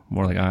like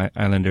more like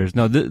Islanders.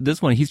 No,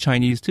 this one, he's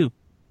Chinese too.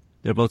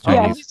 They're both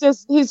Chinese. Yeah,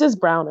 he's just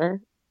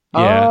browner.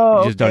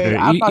 Yeah, he's just darker.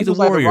 He's a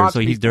warrior, so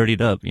he's dirtied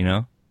up, you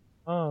know?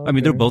 Oh, okay. I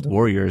mean, they're both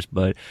warriors,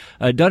 but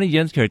Donnie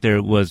Yen's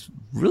character was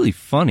really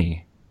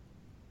funny.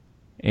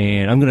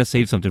 And I'm going to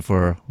save something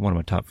for one of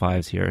my top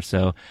fives here.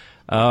 So,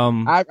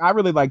 I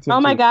really liked him. Oh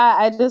my God.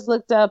 I just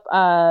looked up,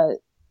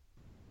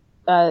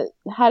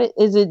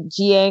 is it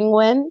Jiang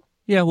Wen?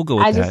 Yeah, we'll go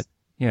with that.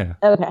 Yeah.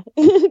 Okay.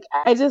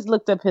 I just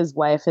looked up his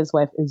wife. His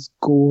wife is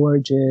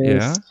gorgeous.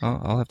 Yeah.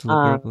 I'll have to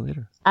look her up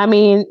later. I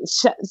mean,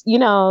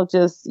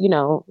 just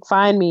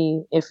find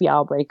me if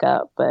y'all break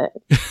up, but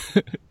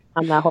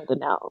I'm not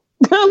holding out.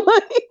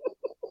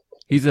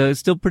 He's a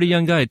still pretty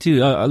young guy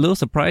too. A little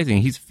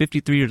surprising. He's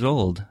 53 years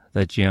old.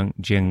 That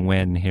Jiang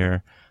Wen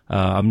here.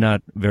 I'm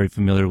not very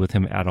familiar with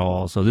him at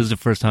all. So this is the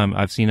first time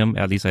I've seen him.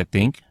 At least I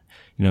think.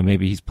 You know,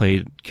 maybe he's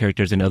played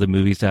characters in other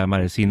movies that I might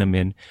have seen him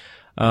in.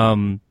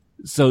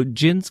 So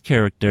Jin's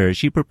character,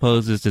 she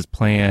proposes this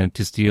plan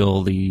to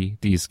steal the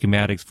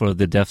schematics for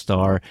the Death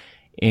Star,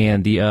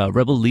 and the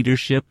rebel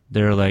leadership,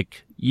 they're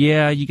like,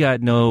 yeah, you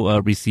got no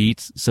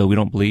receipts, so we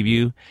don't believe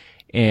you.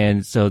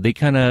 And so they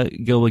kind of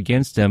go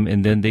against them,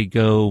 and then they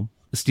go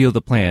steal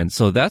the plan.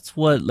 So that's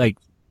what like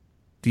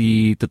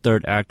the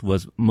third act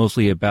was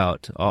mostly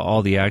about,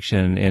 all the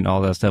action and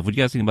all that stuff. What do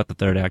you guys think about the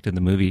third act in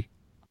the movie?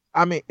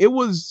 I mean, it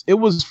was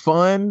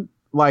fun.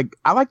 Like,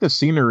 I like the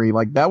scenery.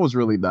 Like, that was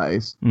really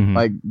nice.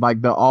 Mm-hmm.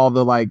 Like all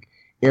the like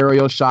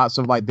aerial shots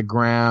of like the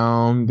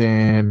ground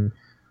and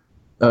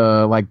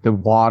like the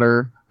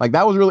water. Like,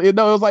 that was really it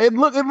was like it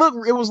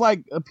was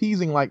like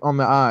appeasing like on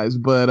the eyes,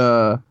 but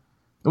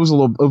it was a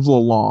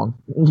little long.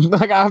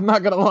 Like, I'm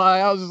not gonna lie,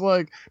 I was just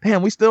like,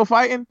 damn, we still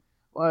fighting?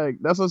 Like,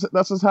 that's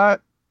what's hot.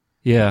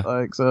 Yeah.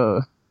 Like,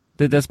 so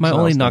That's my So I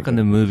only was knock on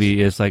thinking. the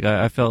movie is like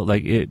I felt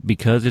like it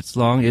because it's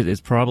long.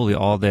 It's probably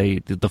all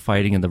the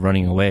fighting and the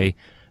running away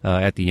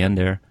at the end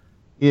there.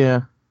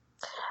 Yeah.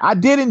 I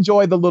did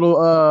enjoy the little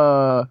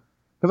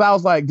because I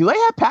was like, do they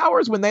have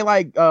powers when they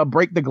like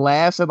break the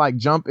glass and like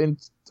jump in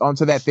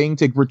onto that thing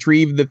to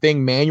retrieve the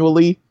thing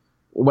manually,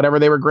 whatever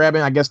they were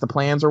grabbing, I guess the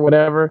plans or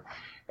whatever.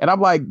 And I'm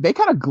like, they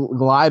kind of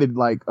glided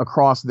like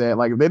across that,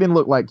 like they didn't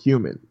look like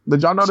human.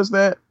 Did y'all notice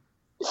that?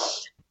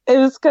 It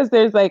was because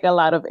there's like a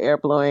lot of air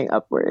blowing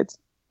upwards.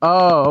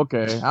 Oh,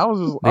 okay. I was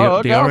just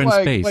They are in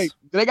space. Wait,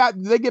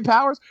 did they get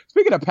powers?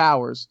 Speaking of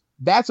powers,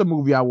 that's a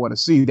movie I want to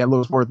see that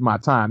looks worth my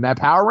time. That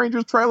Power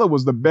Rangers trailer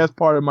was the best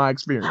part of my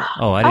experience.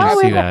 Oh, I didn't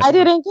see that. I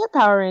didn't get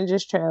Power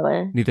Rangers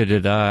trailer. Neither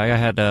did I. I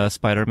had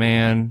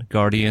Spider-Man,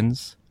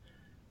 Guardians.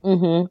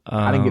 Mm-hmm.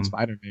 I didn't get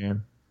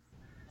Spider-Man.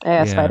 I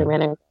got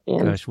Spider-Man and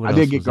Guardians. Gosh, what I else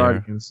did get was there?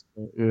 Guardians.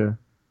 Yeah.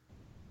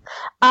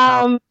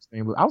 I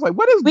was like,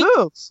 what is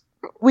this?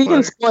 We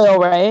can spoil,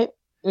 right?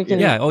 We can.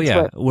 Yeah. Oh,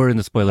 yeah. spoil. We're in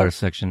the spoiler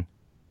section.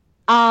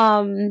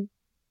 So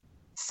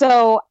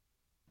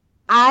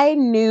I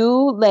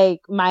knew,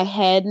 like, my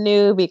head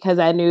knew because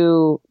I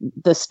knew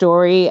the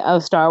story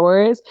of Star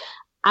Wars.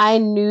 I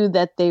knew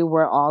that they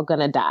were all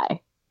gonna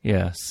die.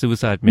 Yeah,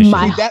 suicide mission.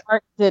 My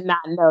heart did not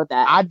know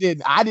that. I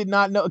did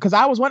not know because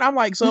I was wondering. I'm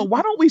like, so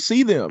why don't we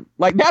see them?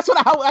 Like that's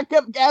what I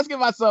kept asking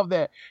myself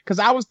that because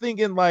I was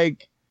thinking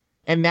like,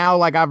 and now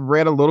like I've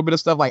read a little bit of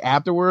stuff like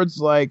afterwards.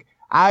 Like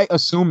I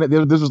assumed that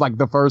this was like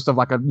the first of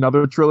like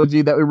another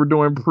trilogy that we were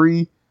doing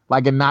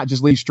like and not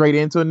just lead straight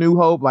into A New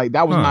Hope. Like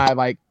that was my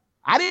like.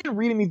 I didn't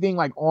read anything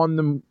like on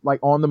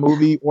the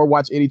movie or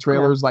watch any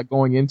trailers like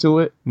going into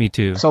it. Me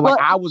too. So like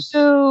I was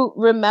to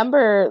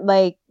remember,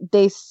 like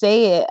they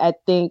say it, I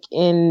think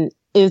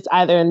it's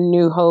either A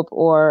New Hope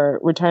or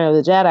Return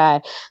of the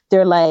Jedi.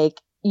 They're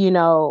like, you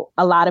know,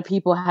 a lot of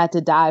people had to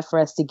die for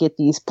us to get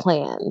these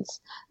plans.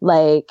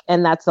 Like,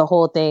 and that's the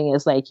whole thing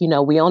is like, you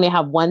know, we only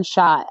have one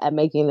shot at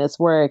making this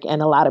work,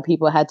 and a lot of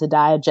people had to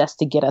die just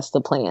to get us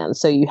the plans.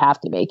 So you have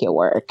to make it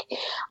work.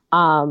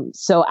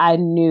 So I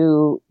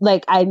knew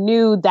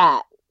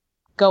that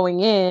going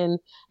in,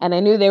 and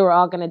I knew they were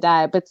all going to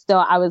die, but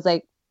still I was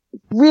like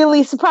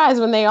really surprised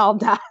when they all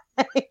died.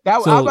 I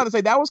was about to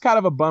say that was kind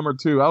of a bummer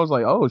too. I was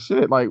like, oh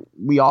shit, like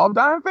we all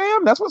dying,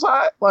 fam? That's what's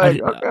hot.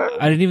 Like, okay.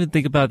 I didn't even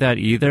think about that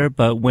either,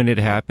 but when it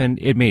happened,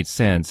 it made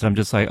sense. I'm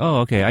just like, oh,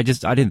 okay. I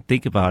didn't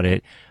think about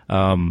it.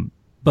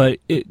 But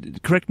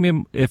correct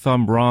me if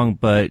I'm wrong,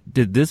 but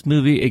did this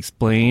movie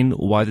explain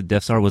why the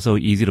Death Star was so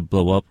easy to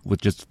blow up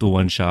with just the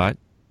one shot?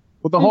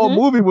 Well, the whole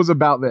movie was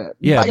about that.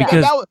 Yeah, like,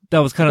 because that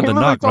was kind of the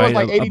knock, right?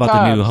 Like about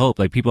times. The New Hope.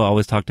 Like people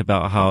always talked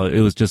about how it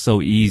was just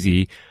so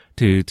easy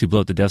to blow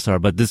up the Death Star,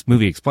 but this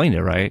movie explained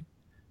it, right?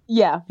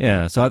 Yeah.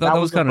 Yeah. So I thought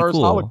that was kind of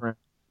cool. Hologram.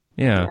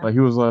 Yeah. Like he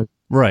was like,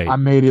 right. I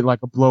made it like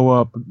a blow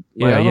up.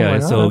 Yeah, like, yeah.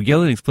 Like, so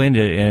Gillen explained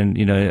it, and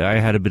you know, I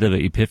had a bit of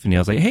an epiphany. I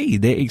was like, "Hey,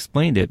 they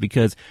explained it,"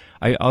 because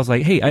I was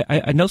like, "Hey,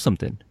 I know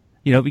something,"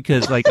 you know,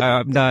 because like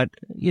I'm not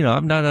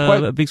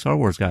a big Star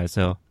Wars guy.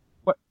 So,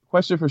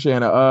 question for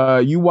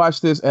Shanna. You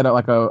watched this at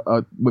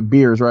a with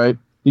beers, right?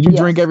 Did you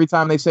drink every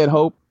time they said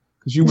hope?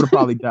 Because you would have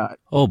probably died.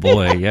 Oh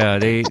boy, yeah.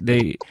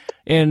 They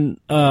and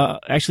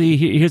actually,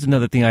 here's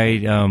another thing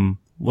I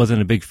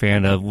wasn't a big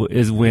fan of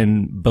is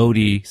when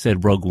Bodhi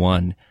said Rogue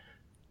One.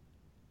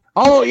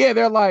 Oh yeah,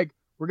 they're like,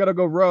 we're gonna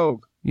go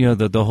rogue. You know,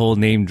 the whole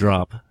name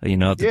drop, you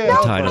know, the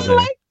title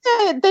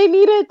there. They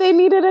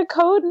needed a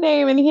code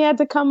name, and he had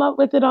to come up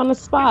with it on the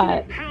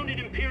spot. Pounded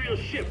Imperial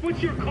ship.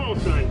 What's your call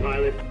sign,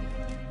 pilot?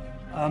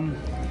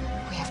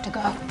 We have to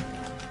go.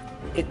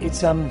 It's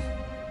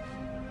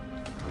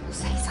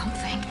Say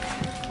something.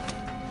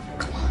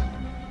 Come on.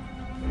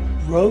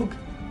 Rogue?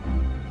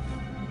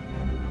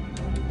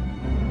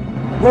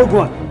 Rogue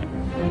One.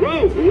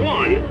 Rogue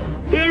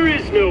One? There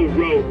is no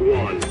Rogue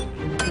One.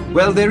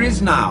 Well, there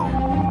is now.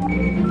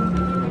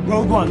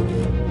 Rogue One.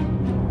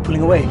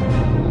 Pulling away.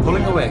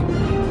 Pulling away.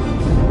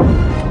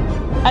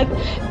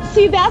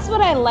 See, that's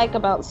what I like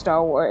about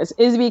Star Wars,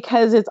 is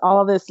because it's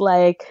all this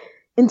like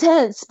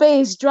intense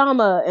space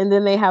drama, and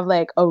then they have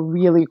like a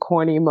really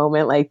corny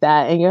moment like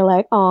that, and you're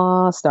like,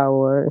 "Aw, Star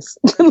Wars."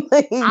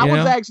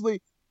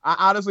 I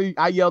honestly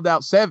yelled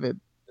out 7.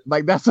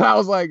 Like that's what I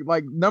was like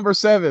number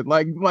 7,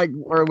 like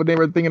or when they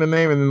were thinking the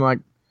name, and then like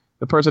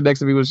the person next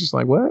to me was just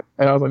like, "What?"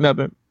 And I was like,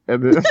 "Nothing."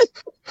 And then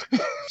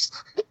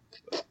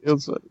it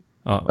was like,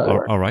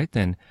 all right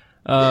then.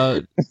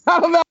 I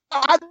don't know.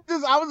 I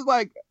was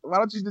like, why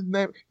don't you just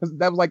name? Because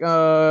that was like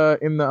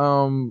in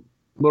the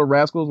Little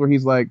Rascals where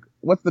he's like,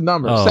 what's the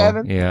number?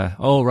 7? Yeah.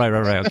 Oh, right.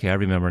 Okay, I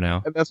remember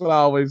now. And that's what I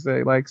always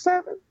say, like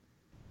 7.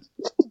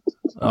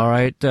 All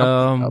right.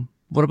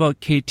 What about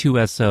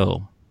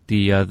K2SO,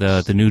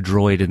 the new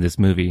droid in this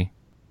movie?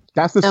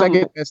 That's the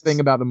second best thing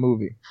about the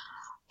movie.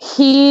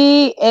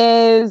 He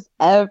is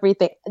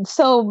everything.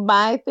 So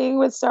my thing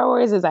with Star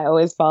Wars is I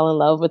always fall in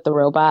love with the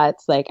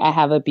robots. Like I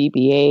have a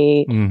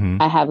BB-8. Mm-hmm.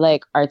 I have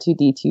like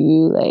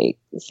R2-D2. Like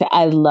so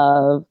I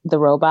love the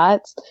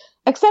robots,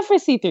 except for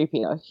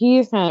C-3PO.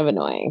 He's kind of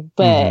annoying,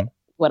 but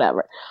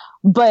whatever.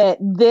 But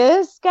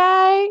this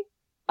guy,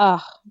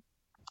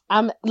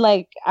 I'm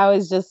like, I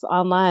was just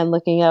online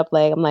looking up,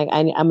 like, I'm like,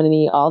 I'm gonna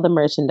need all the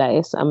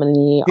merchandise. I'm gonna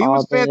need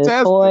all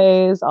the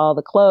toys, all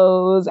the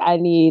clothes. I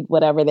need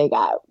whatever they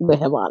got with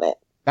him on it.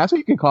 That's what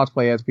you can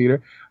cosplay as,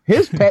 Peter.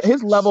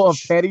 His level of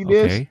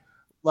pettiness,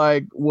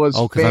 like, was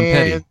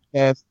fantastic.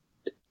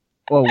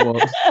 Oh, well,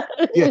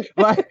 yeah,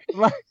 like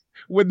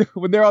when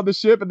they're on the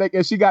ship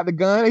and she got the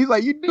gun, he's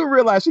like, you do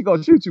realize she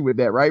gonna shoot you with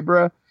that, right,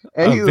 bro?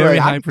 And he's very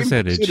like, high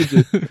percentage.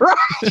 Right?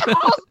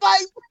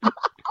 I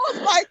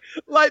was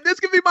like, this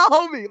could be my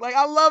homie. Like,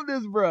 I love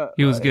this, bro.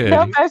 He was good.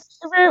 No, my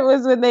favorite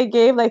was when they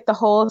gave like the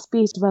whole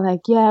speech about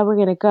like, yeah, we're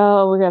gonna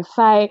go, we're gonna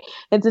fight,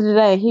 and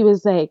today he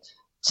was like,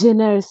 Jyn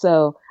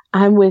Erso,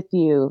 I'm with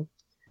you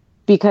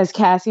because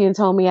Cassian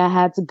told me I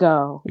had to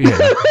go. Yeah,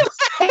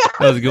 that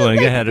was a good one.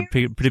 I had a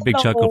pretty big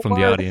chuckle from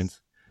the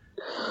audience.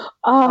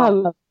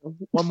 One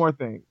more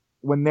thing,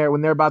 when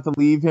they're about to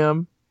leave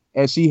him,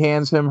 and she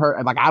hands him her,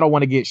 like, I don't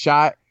want to get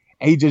shot,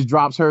 and he just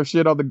drops her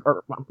shit on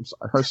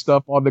her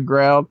stuff on the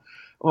ground.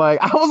 Like,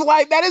 I was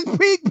like, that is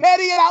peak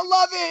petty, and I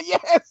love it.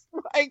 Yes,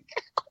 like,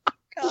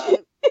 oh God,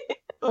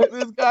 like,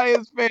 this guy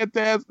is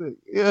fantastic.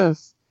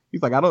 Yes,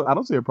 he's like, I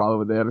don't see a problem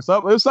with that, or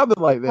something. It was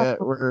something like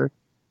that where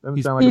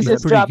he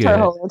just dropped her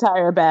whole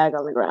entire bag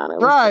on the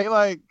ground. Right,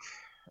 like,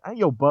 I ain't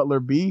your butler,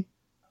 B.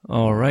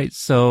 All right,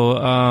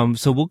 so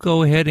we'll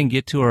go ahead and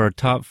get to our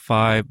top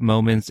 5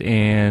 moments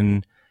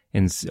and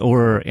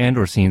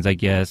or scenes, I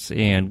guess.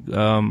 And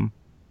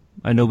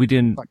I know we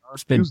didn't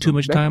spend too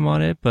much time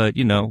on it, but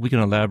we can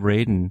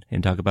elaborate and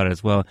talk about it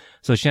as well.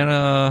 So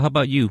Shanna, how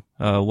about you?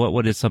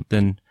 What is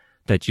something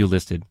that you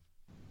listed?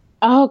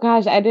 Oh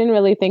gosh, I didn't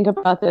really think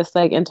about this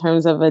like in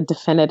terms of a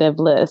definitive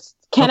list.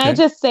 Can I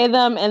just say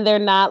them and they're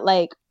not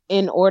like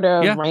in order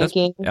of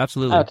ranking?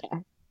 Absolutely.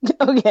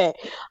 Okay.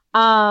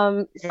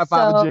 So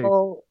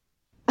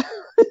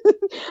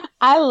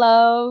I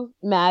love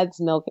Mads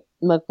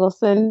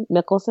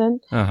Mikkelsen.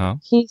 Uh-huh.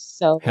 He's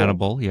so good.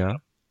 Hannibal, yeah.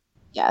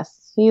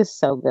 Yes, he is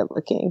so good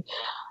looking.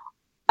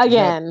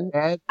 Again,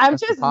 I'm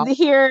just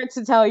here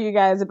to tell you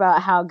guys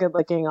about how good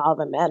looking all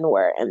the men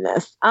were in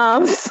this.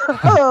 Pops,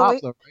 right?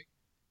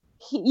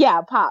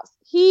 Pops.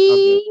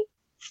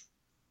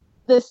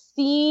 The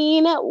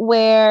scene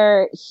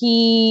where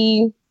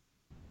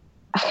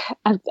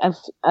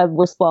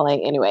we're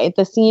spoiling anyway.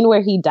 The scene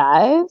where he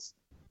dies,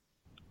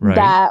 right.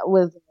 That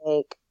was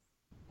like,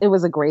 it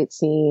was a great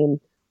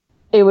scene.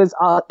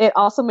 It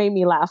also made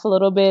me laugh a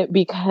little bit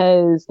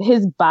because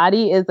his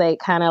body is like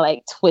kind of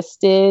like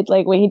twisted,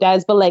 like when he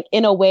dies, but like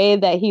in a way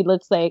that he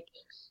looks like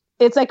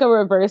it's like a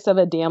reverse of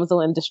a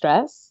damsel in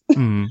distress.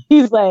 Mm.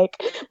 He's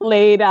like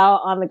laid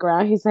out on the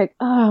ground. He's like,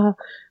 oh,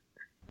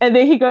 and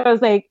then he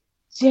goes like,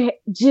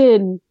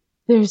 Jyn,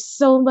 there's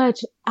so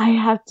much I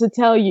have to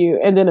tell you,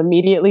 and then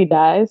immediately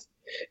dies,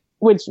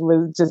 which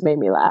just made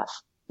me laugh.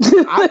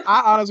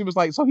 I honestly was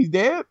like, so he's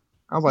dead?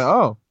 I was like,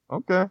 oh,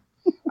 okay.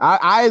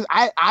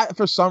 I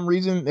for some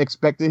reason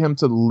expected him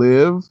to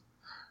live.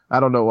 I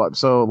don't know what.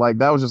 So like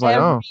that was just like,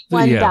 everyone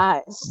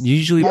dies.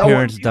 Usually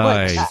parents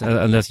dies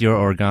unless you're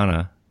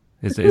Organa.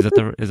 Is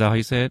that how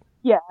you say it?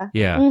 Yeah.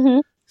 Yeah. Mm-hmm.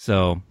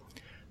 So,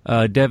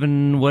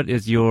 Devin, what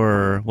is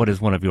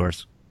one of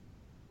yours?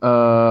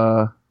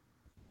 I'll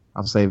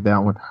save that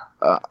one.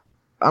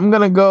 I'm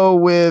gonna go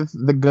with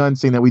the gun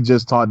scene that we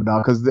just talked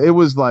about because it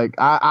was like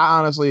I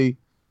honestly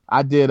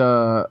did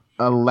a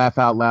laugh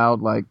out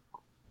loud. Like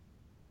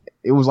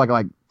it was like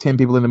 10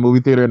 people in the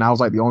movie theater and I was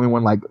like the only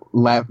one like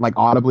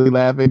audibly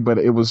laughing, but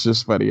it was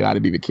just funny. I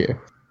didn't even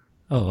care.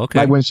 Oh,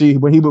 okay. Like when he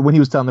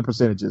was telling the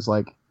percentages,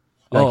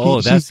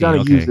 she's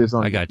gonna use this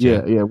on. I got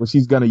you. Yeah. When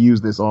she's gonna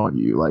use this on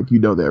you, like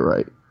that,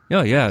 right?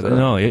 Oh yeah, so.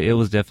 No, it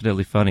was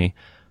definitely funny.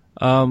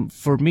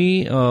 For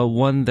me,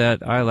 one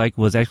that I like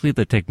was actually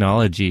the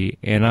technology,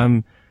 and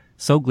I'm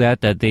so glad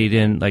that they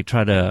didn't like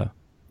try to,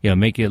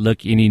 make it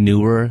look any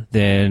newer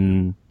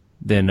than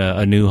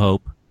A New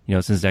Hope,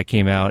 since that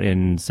came out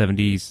in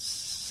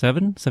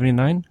 77,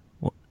 79,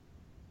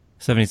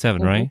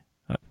 77, right?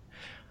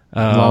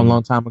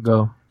 Long time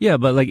ago. Yeah,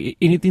 but like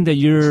anything that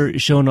you're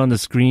shown on the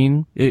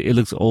screen, it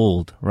looks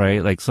old,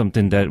 right? Like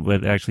something that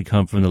would actually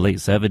come from the late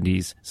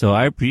 70s. So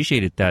I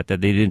appreciated that they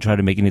didn't try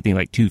to make anything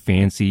like too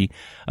fancy.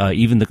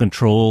 Even the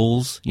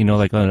controls,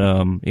 like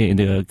on, in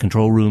the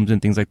control rooms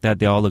and things like that,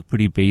 they all look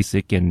pretty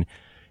basic and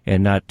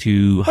not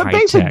too high tech. But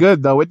basic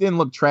good though. It didn't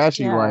look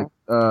trashy like,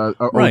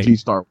 OG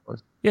Star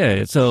Wars.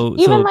 Yeah. So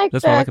even like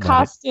that's the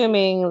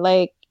costuming,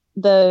 like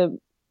the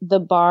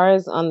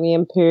bars on the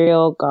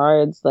Imperial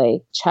Guards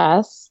like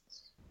chest,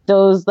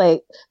 those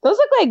look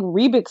like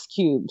Rubik's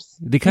cubes.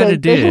 They kind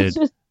of did.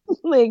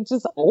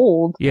 Just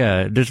old.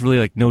 Yeah, there's really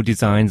like no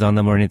designs on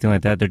them or anything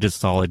like that. They're just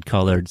solid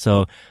colored.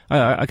 So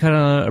I kind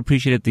of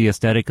appreciated the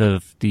aesthetic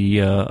of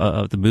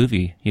the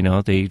movie.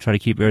 They try to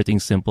keep everything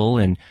simple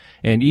and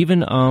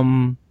even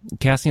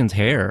Cassian's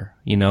hair,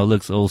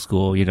 looks old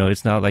school.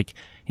 It's not like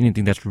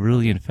anything that's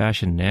really in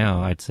fashion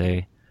now, I'd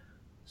say.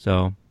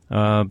 So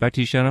back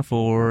to you, Shanna,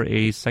 for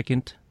a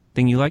second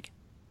thing you like.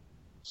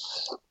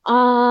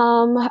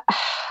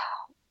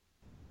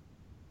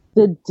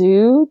 The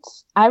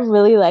dudes, I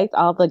really liked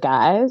all the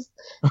guys.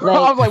 Like,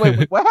 I was like,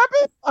 wait, what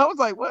happened? I was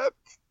like, what?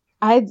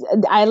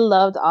 I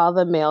loved all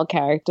the male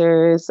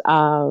characters.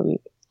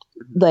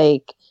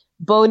 Like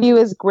Bodhi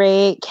was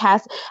great.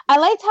 Cass, I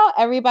liked how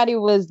everybody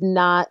was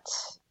not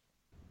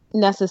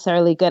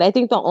necessarily good. I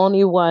think the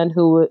only one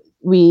who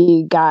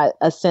we got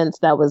a sense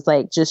that was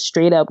like just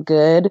straight up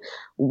good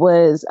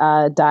was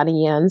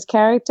Donnie Yen's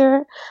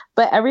character,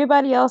 but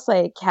everybody else,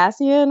 like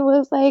Cassian,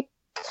 was like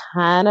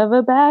kind of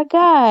a bad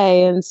guy,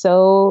 and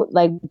so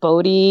like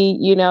Bodhi,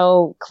 you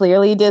know,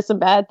 clearly did some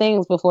bad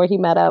things before he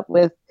met up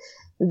with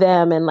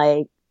them, and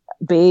like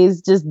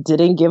Baze just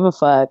didn't give a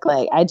fuck.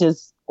 Like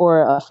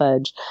or a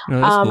fudge.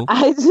 No,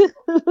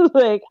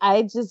 cool.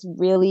 I just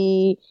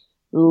really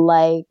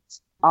liked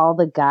all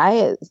the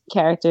guys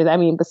characters. I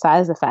mean,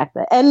 besides the fact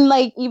that, and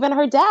like even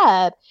her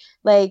dad,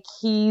 like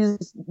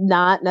he's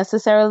not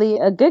necessarily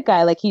a good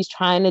guy. Like he's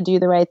trying to do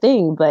the right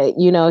thing, but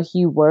you know,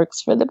 he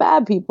works for the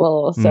bad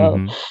people.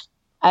 So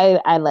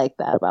I like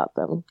that about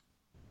them.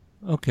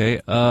 Okay.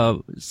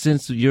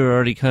 Since you're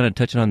already kind of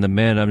touching on the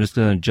men, I'm just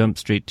going to jump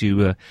straight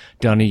to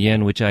Donnie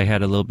Yen, which I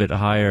had a little bit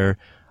higher.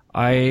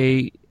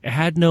 I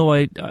had no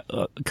idea,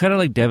 kind of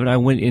like Devin, I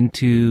went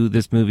into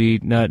this movie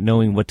not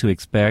knowing what to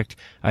expect.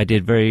 I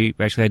did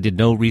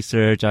no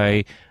research.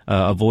 I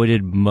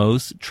avoided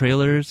most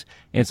trailers.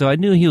 And so I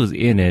knew he was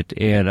in it.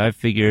 And I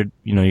figured,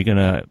 you know, you're going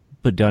to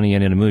put Donnie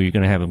Yen in a movie, you're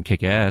going to have him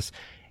kick ass.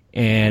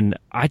 And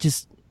I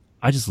just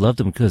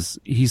loved him because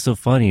he's so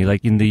funny.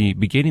 Like in the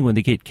beginning when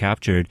they get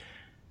captured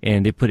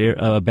and they put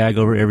a bag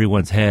over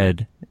everyone's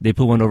head, they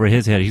put one over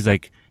his head. He's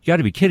like, you got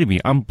to be kidding me!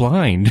 I'm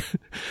blind.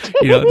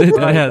 You know,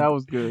 that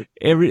was good.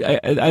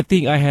 I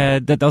think I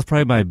had that. That was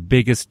probably my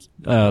biggest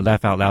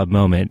laugh out loud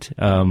moment.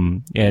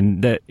 And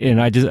I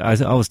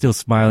was still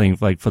smiling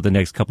like for the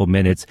next couple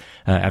minutes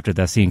after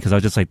that scene because I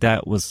was just like,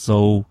 that was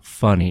so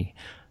funny.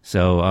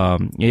 So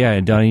yeah,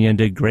 and Donnie Yen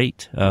did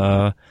great.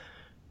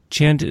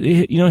 Chant,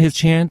 you know, his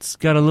chants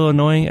got a little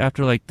annoying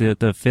after like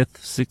the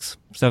fifth, sixth,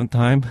 seventh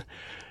time.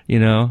 You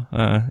know,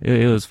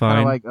 it was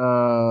fine. Kind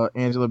of like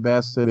Angela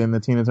Bassett in the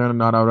Tina Turner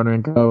Not Out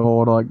Running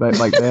Cold, like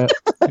that.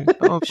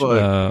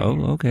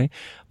 Okay.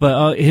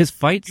 But his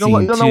fight scene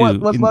you know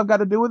what's love got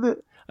to do with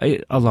it?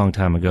 A long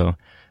time ago.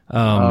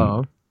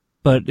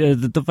 But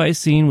the fight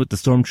scene with the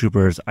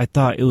stormtroopers, I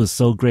thought it was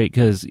so great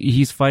because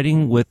he's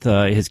fighting with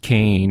his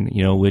cane,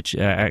 you know, which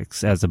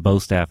acts as a bow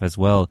staff as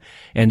well.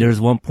 And there's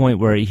one point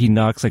where he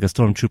knocks like a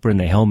stormtrooper in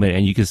the helmet,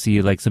 and you can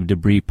see like some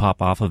debris pop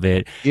off of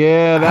it.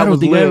 Yeah, I don't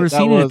think I've ever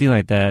seen anything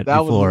like that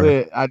before. That was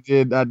lit. I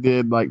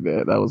did like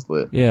that. That was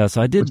lit. Yeah,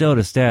 so I did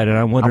notice that, and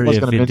I wonder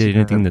if it did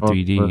anything in the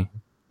 3D.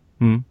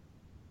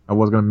 I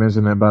was going to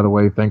mention that, by the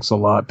way. Thanks a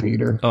lot,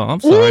 Peter. Oh, I'm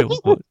sorry.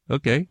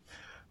 Okay.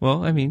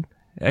 Well, I mean,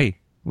 hey.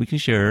 We can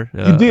share.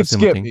 You did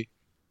skip me.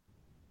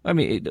 I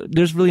mean,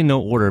 there's really no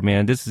order,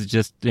 man. This is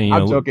just, you know.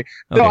 I'm joking.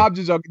 No, I'm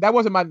just joking. That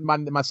wasn't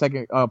my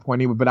second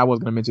point either, but I was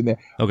going to mention that.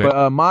 Okay.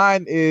 But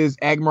mine is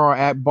Admiral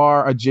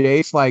Akbar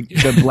Jace, like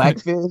the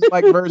Blackfish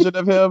like version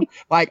of him.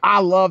 Like, I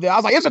loved it. I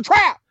was like, it's a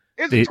trap.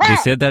 It's a trap. They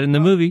said that in the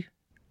movie.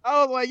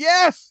 I was like,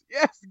 yes,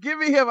 give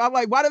me him. I'm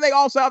like, why do they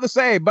all sound the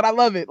same? But I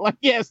love it. Like,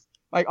 yes,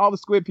 like all the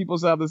squid people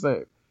sound the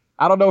same.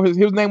 I don't know. His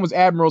name was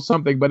Admiral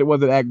something, but it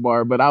wasn't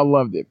Akbar, but I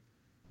loved it.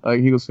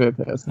 Like, he was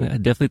fantastic. I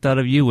definitely thought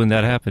of you when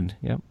that happened.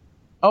 Yep.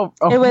 Oh,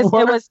 it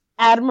was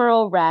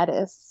Admiral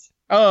Radis.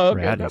 Oh,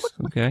 okay. Radis.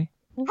 Okay.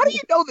 How do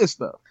you know this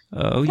stuff?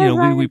 Oh, you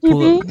know, we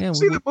pull up. Yeah,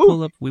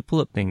 we pull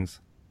up things.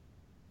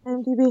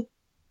 IMDb.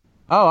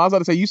 Oh, I was about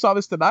to say, you saw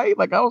this tonight?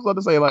 Like, I was about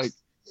to say, like,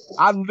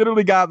 I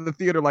literally got out of the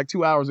theater like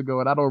 2 hours ago,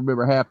 and I don't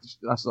remember half the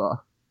shit I saw.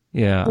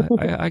 Yeah,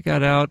 I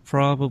got out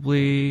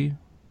probably.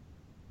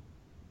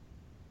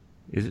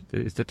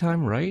 Is the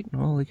time right?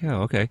 Holy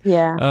cow! Okay.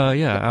 Yeah.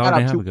 Yeah, hour and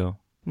a half ago.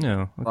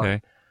 No.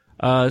 Okay.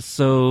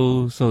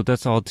 So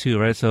that's all two,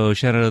 right? So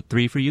Shanna,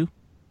 3 for you.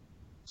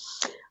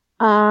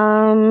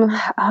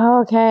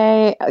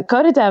 Okay.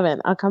 Go to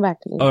Devin. I'll come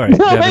back to you. All right,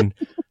 Devin.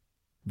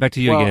 Back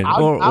to you again,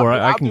 or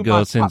I can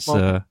go since.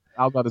 I was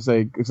about to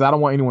say because I don't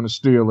want anyone to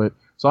steal it,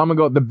 so I'm gonna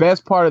go. The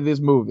best part of this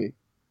movie,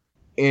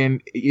 and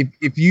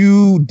if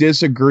you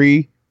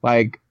disagree,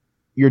 like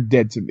you're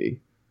dead to me,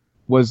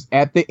 was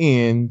at the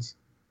end.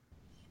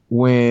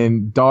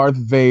 When Darth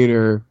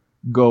Vader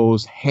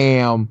goes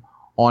ham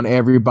on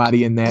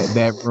everybody in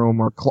that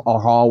room or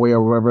hallway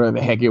or wherever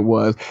the heck it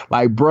was,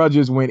 like bruh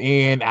just went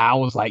in. I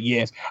was like,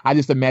 yes. I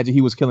just imagine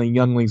he was killing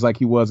younglings like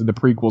he was in the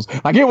prequels.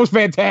 Like it was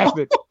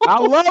fantastic. I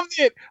loved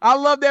it. I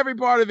loved every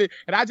part of it,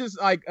 and I just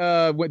like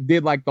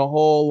did like the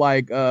whole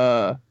like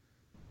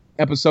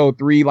episode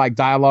 3 like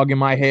dialogue in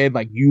my head,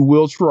 like you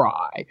will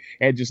try,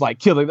 and just like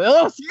killing. It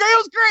was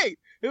great.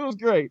 It was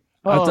great.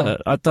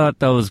 I thought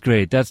that was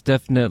great. That's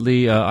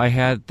definitely, I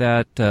had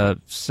that,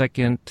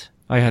 second,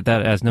 I had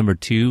that as number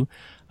 2.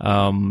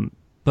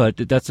 but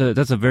that's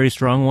a very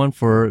strong one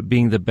for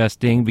being the best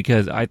thing,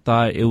 because I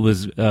thought it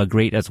was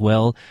great as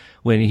well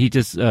when he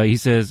just he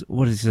says,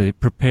 what does he say,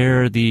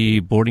 prepare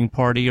the boarding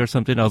party or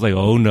something. I was like,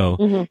 oh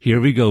no, here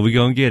we go, we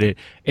gonna get it.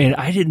 And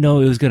I didn't know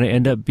it was gonna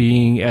end up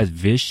being as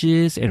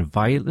vicious and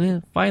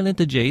violent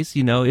to Jace,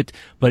 you know,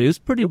 but it was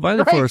pretty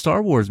violent for a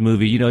Star Wars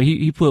movie. You know,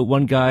 he put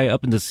one guy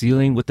up in the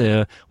ceiling with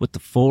the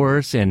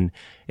Force, and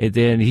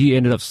then he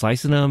ended up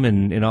slicing him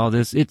and all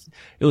this. It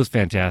was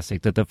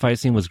fantastic. That the fight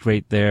scene was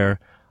great there.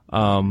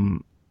 Oh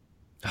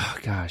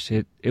gosh,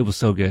 it was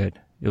so good.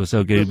 It was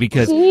so good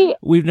because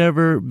we've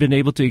never been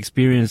able to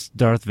experience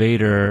Darth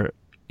Vader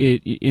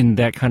in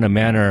that kind of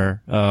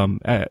manner.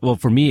 Well,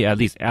 for me at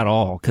least, at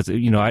all, because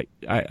you know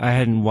I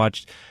hadn't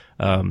watched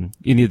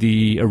any of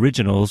the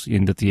originals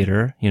in the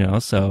theater, you know,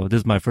 so this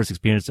is my first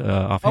experience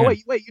offhand. Oh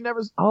wait, you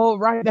never? Oh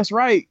right, that's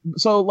right.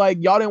 So like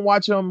y'all didn't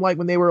watch them like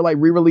when they were like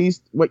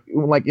re-released, like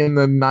in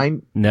the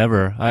 90s?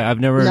 Never. I've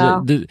never.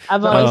 No,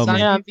 I've only seen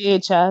it on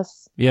VHS.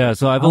 Yeah,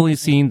 so I've only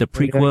seen the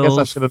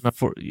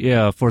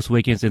prequels, Force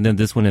Awakens, and then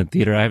this one in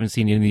theater. I haven't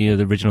seen any of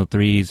the original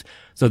threes.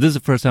 So this is the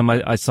first time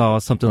I saw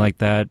something like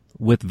that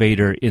with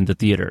Vader in the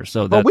theater.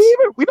 So that's... But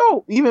we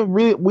don't even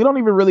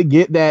really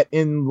get that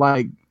in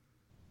like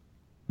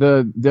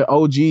the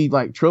OG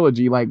like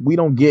trilogy. Like we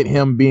don't get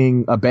him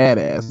being a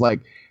badass. Like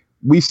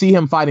we see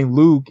him fighting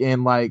Luke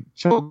and like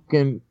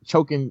choking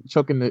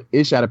the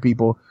ish out of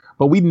people,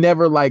 but we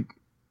never like,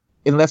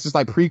 unless it's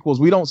like prequels,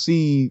 we don't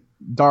see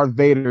Darth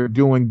Vader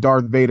doing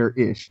Darth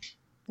Vader-ish.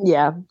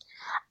 Yeah.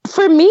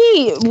 For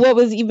me, what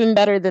was even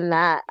better than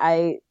that,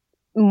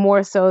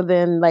 more so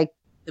than like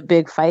the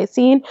big fight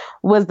scene,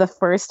 was the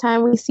first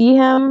time we see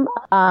him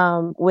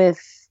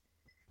with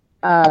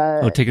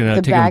taking a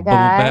bubble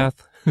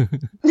bath.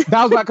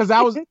 That was because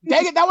that was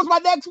my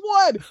next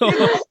one.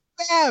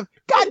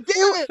 God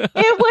damn it!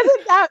 It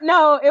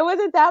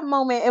wasn't that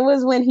moment. It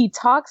was when he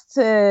talks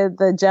to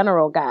the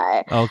general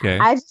guy. Okay.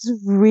 I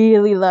just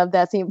really love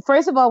that scene.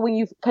 First of all,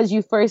 because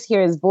you first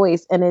hear his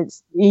voice and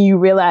you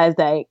realize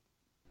that,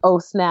 oh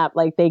snap,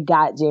 like they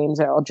got James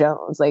Earl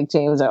Jones. Like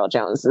James Earl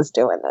Jones is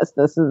doing this.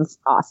 This is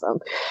awesome.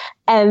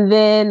 And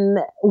then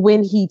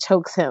when he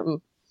chokes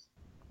him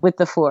with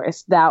the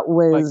Force, that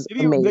was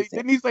amazing.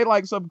 Didn't he say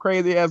like some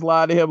crazy ass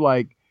lie to him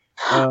like?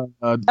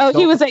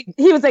 He was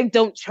like,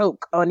 don't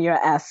choke on your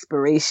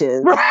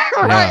aspirations.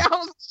 Right.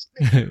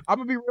 I'm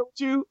gonna be real with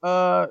you.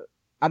 I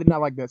did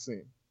not like that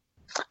scene.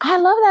 I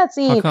love that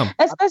scene,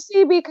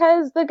 especially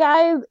because the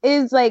guy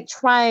is like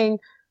trying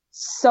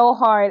so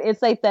hard.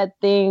 It's like that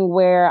thing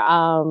where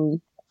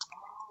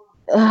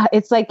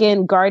it's like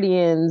in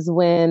Guardians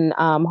when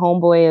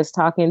Homeboy is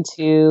talking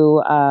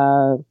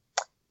to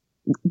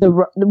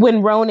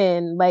when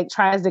Ronan like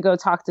tries to go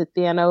talk to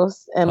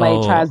Thanos and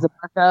like tries to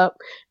buck up,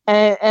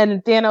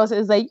 and Thanos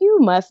is like, you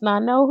must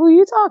not know who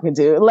you're talking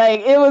to.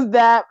 Like it was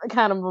that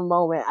kind of a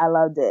moment. I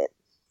loved it.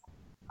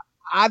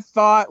 I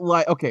thought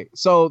like, okay,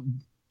 so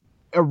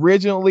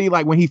originally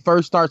like when he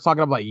first starts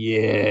talking, I'm like,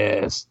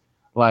 yes,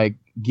 like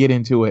get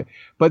into it.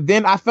 But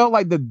then I felt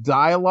like the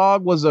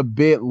dialogue was a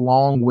bit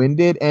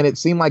long-winded, and it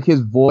seemed like his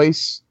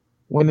voice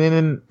went in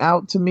and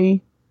out to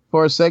me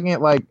for a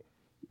second. Like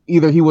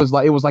either it was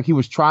like he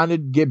was trying to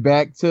get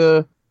back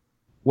to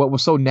what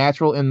was so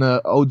natural in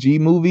the OG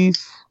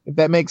movies, if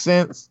that makes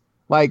sense.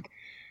 Like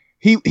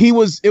it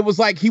was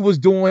like he was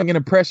doing an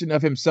impression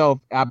of himself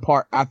I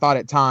thought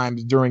at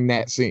times during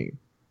that scene.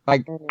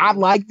 Like I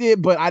liked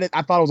it, but I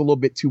thought it was a little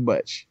bit too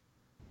much.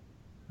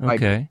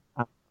 Okay.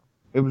 Like,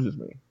 it was just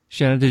me.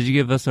 Shannon, did you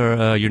give us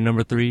your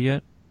number 3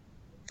 yet?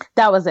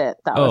 That was it.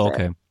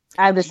 Okay.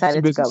 I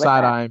decided to go with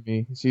side that. eyeing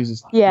me. She's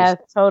just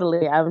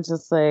totally. I was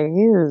just like,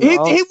 he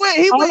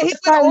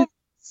went.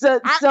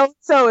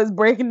 So is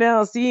breaking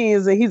down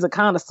scenes, and he's a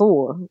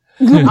connoisseur.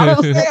 I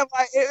was saying,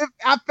 like,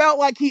 I felt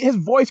like his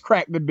voice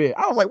cracked a bit.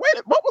 I was like,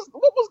 wait, what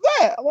was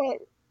that? I'm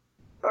like,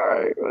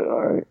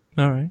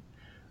 all right.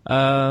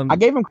 I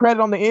gave him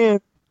credit on the end.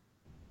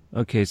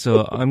 Okay,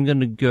 so I'm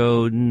gonna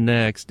go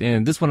next,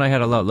 and this one I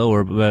had a lot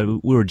lower, but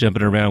we were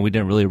jumping around. We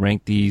didn't really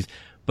rank these.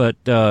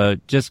 But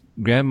just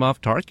Grand Moff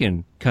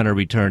Tarkin kind of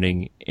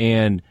returning,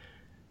 and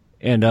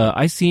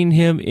I seen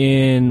him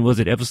in, was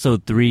it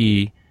episode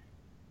 3,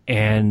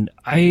 and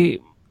I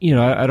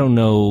don't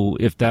know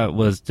if that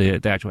was the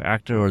actual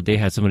actor or they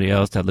had somebody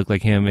else that looked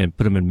like him and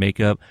put him in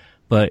makeup,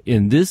 but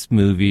in this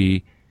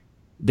movie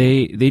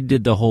they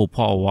did the whole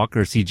Paul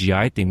Walker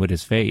CGI thing with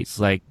his face,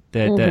 like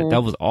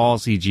that was all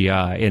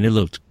CGI, and it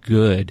looked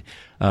good.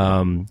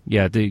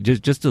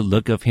 Just the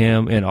look of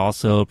him, and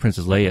also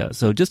Princess Leia.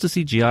 So just the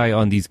CGI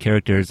on these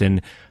characters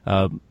and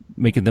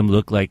making them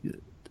look like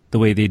the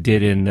way they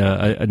did in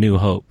A New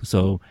Hope.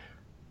 So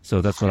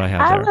that's what I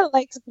have there. I would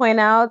like to point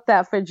out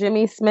that for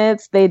Jimmy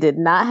Smits, they did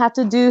not have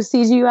to do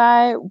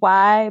CGI.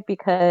 Why?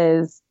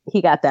 Because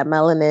he got that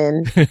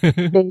melanin.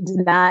 They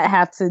did not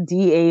have to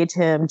de-age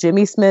him.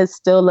 Jimmy Smits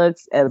still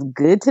looks as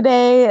good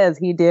today as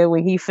he did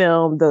when he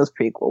filmed those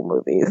prequel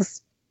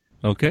movies.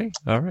 Okay.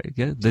 All right.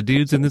 Yeah. The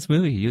dudes in this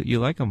movie, you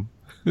like them.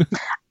 They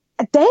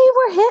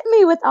were hitting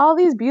me with all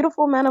these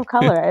beautiful men of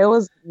color. It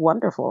was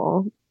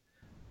wonderful.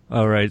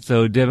 All right.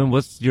 So, Devin,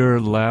 what's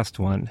your last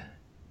one?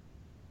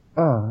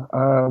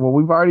 Well,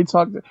 we've already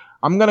talked.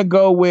 I'm gonna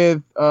go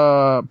with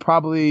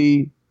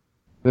probably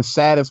the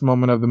saddest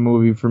moment of the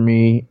movie for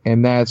me,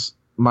 and that's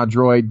my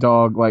droid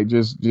dog like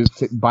just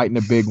biting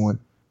a big one.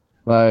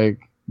 Like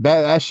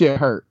that shit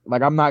hurt.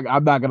 Like I'm not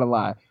gonna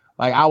lie.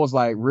 Like I was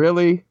like,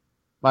 really?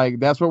 Like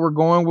that's what we're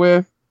going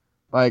with?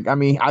 Like I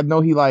mean, I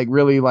know he like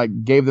really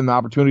like gave them the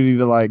opportunity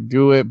to like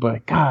do it,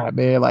 but God,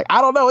 man, like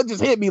I don't know. It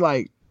just hit me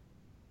like,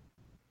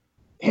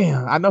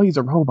 damn. I know he's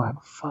a robot,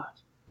 but fuck.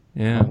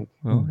 Yeah. Like,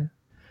 well,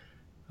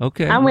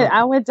 okay.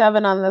 I'm with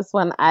Devin on this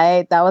one.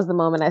 That was the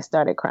moment I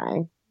started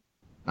crying.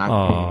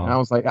 I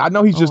was like, I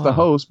know he's just a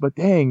host, but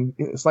dang,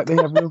 it's like they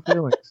have real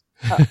feelings.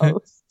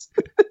 That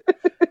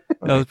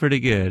was pretty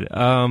good.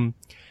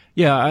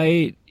 Yeah,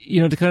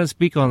 to kind of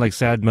speak on like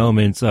sad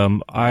moments,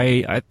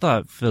 I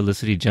thought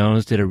Felicity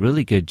Jones did a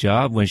really good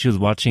job when she was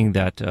watching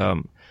that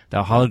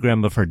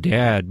hologram of her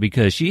dad,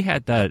 because she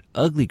had that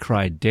ugly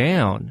cry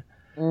down.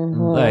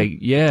 Mm-hmm. Like,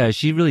 yeah,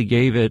 she really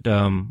gave it,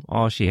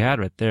 all she had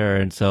right there.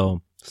 And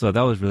so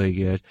that was really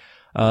good.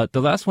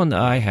 The last one that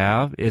I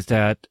have is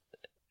that,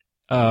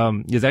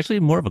 is actually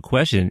more of a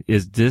question.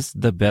 Is this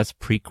the best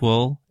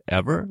prequel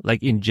ever?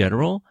 Like in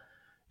general?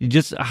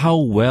 Just how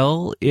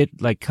well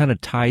it like kind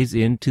of ties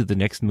into the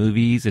next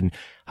movies and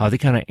how they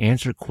kind of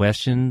answer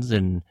questions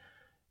and,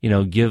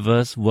 give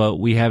us what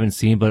we haven't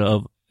seen,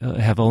 but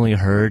have only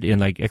heard in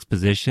like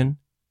exposition.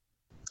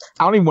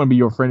 I don't even want to be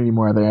your friend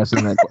anymore after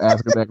asking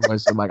that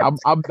question. Like, I'm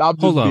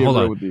just hold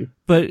on. with you.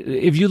 But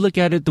if you look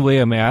at it the way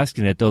I'm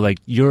asking it, though, like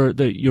your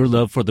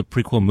love for the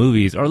prequel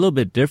movies are a little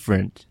bit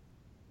different.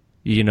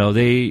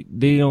 They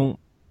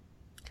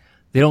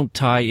don't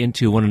tie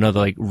into one another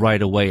like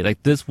right away.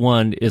 Like this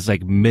one is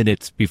like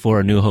minutes before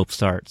A New Hope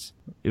starts,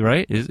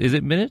 right? Is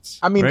it minutes?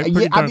 I mean, right?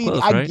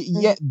 Close, right?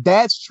 Yeah,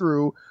 that's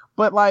true.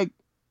 But like,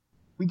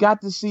 we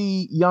got to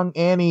see young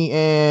Annie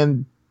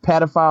and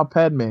pedophile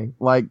Padme.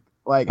 Like,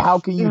 how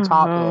can you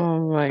top that?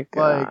 Oh my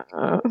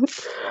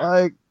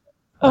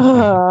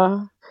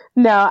god!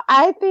 No,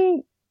 I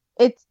think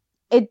it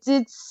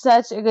did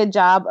such a good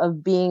job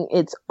of being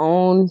its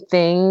own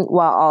thing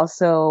while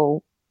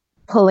also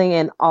pulling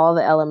in all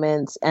the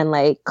elements and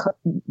like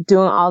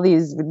doing all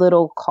these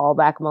little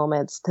callback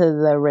moments to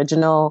the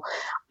original.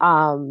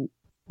 I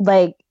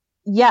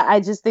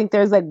just think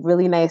there's like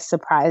really nice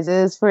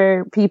surprises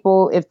for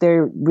people if they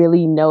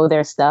really know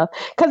their stuff.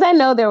 Cause I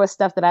know there was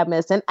stuff that I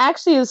missed. And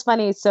actually it was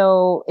funny.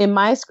 So in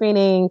my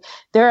screening,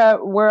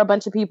 were a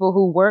bunch of people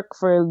who work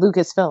for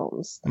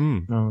Lucasfilms.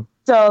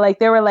 So like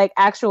there were like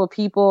actual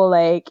people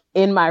like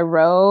in my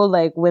row,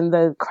 like when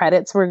the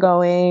credits were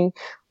going,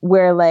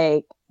 where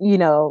like,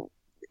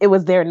 it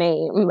was their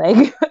name.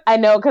 Like I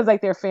know because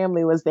like their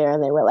family was there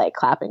and they were like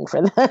clapping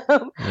for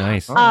them.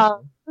 Nice.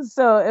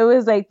 So it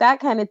was like that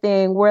kind of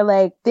thing where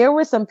like there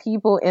were some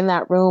people in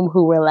that room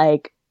who were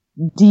like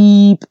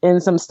deep in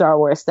some Star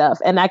Wars stuff.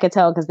 And I could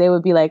tell because they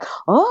would be like,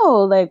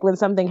 oh, like when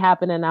something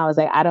happened and I was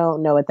like, I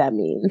don't know what that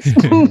means,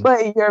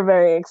 but you're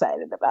very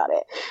excited about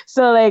it.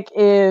 So like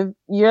if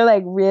you're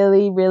like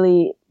really,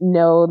 really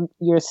know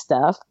your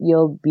stuff,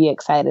 you'll be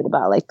excited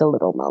about like the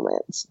little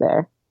moments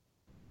there.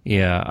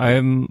 Yeah,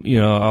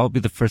 I'll be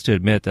the first to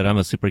admit that I'm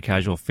a super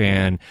casual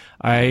fan.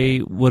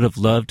 I would have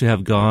loved to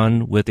have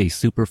gone with a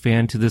super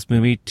fan to this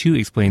movie to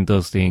explain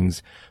those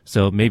things.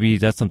 So maybe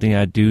that's something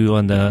I'd do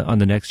on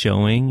the next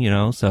showing,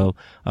 So,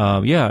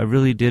 yeah, I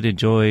really did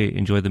enjoy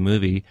the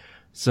movie.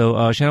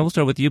 So, Shannon, we'll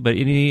start with you, but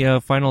any,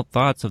 final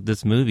thoughts of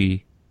this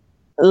movie?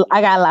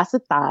 I got lots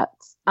of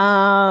thoughts.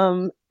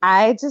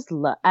 I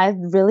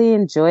really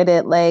enjoyed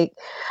it. Like,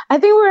 I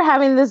think we were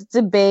having this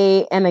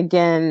debate, and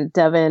again,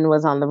 Devin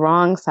was on the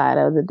wrong side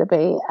of the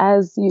debate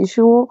as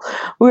usual.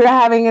 We were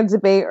having a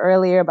debate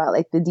earlier about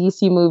like the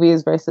DC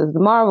movies versus the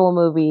Marvel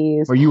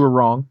movies. Or you were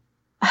wrong.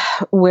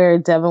 Where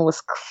Devin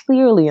was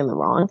clearly in the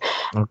wrong.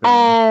 Okay.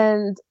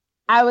 And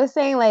I was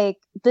saying like,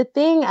 the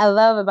thing I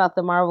love about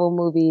the Marvel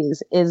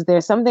movies is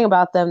there's something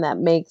about them that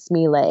makes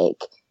me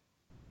like,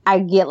 I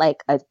get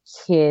like a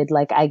kid,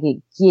 like I get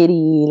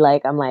giddy,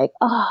 like I'm like,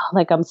 oh,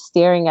 like I'm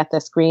staring at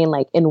the screen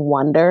like in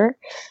wonder.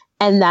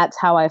 And that's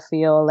how I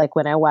feel like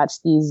when I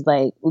watch these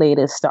like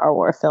latest Star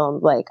Wars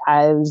films. Like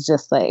I was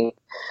just like,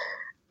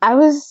 I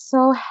was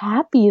so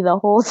happy the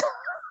whole time.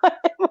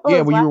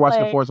 Yeah, when you were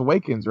watching The Force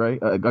Awakens, right?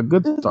 A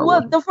good Star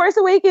Wars. Well, The Force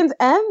Awakens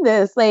and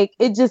this, like,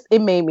 it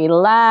made me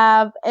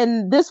laugh.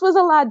 And this was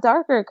a lot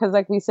darker because,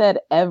 like we said,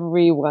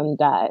 everyone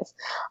dies.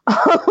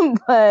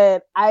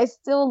 But I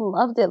still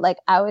loved it. Like,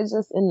 I was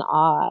just in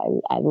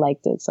awe. I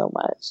liked it so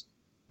much.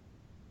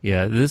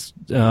 Yeah, this,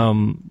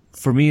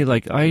 for me,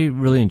 like, I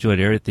really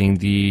enjoyed everything.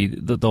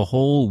 The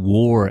whole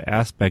war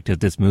aspect of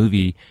this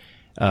movie,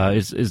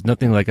 is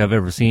nothing like I've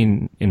ever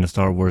seen in a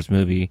Star Wars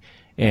movie.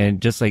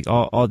 And just like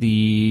all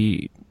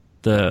the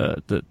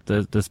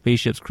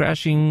spaceships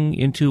crashing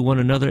into one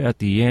another at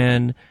the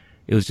end,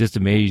 it was just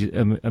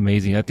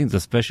amazing. I think the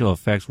special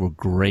effects were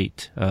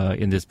great,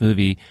 in this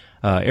movie.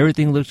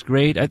 Everything looks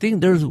great. I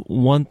think there's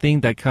one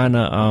thing that kind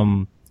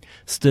of,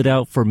 stood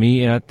out for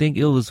me, and I think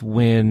it was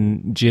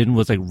when Jin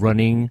was like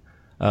running.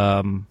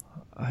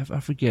 I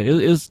forget.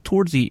 It was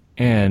towards the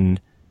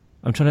end.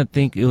 I'm trying to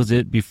think. Was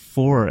it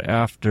before or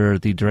after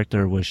the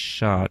director was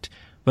shot?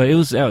 But it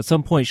was at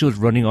some point she was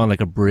running on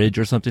like a bridge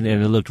or something,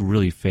 and it looked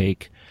really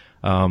fake.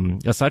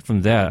 Aside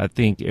from that, I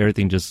think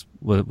everything just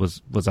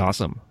was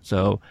awesome.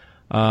 So,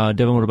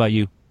 Devin, what about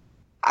you?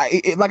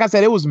 Like I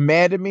said, it was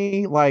mad at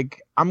me.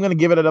 Like, I'm gonna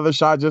give it another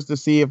shot just to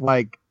see if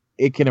like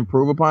it can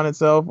improve upon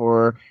itself,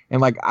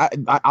 and I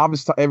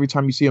obviously every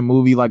time you see a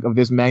movie like of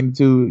this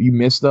magnitude, you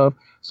miss stuff.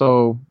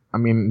 So I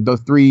mean, the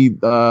 3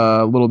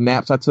 little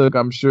naps I took,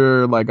 I'm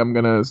sure like I'm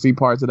gonna see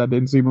parts that I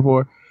didn't see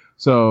before.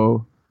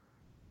 So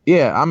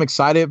yeah, I'm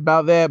excited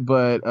about that,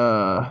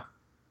 but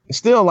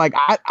still, like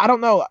I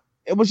don't know.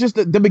 It was just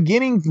the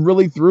beginning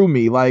really threw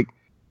me, like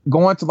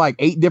going to like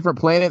 8 different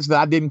planets that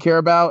I didn't care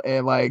about,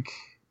 and like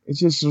it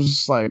just was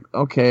just like,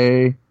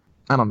 okay,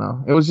 I don't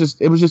know. It was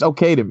just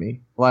okay to me,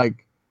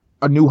 like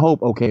A New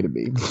Hope okay to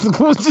me. It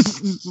was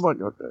just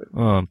like,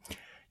 okay.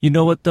 You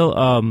know what though?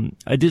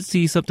 I did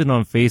see something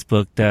on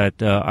Facebook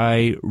that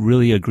I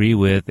really agree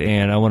with,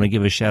 and I want to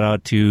give a shout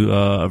out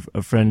to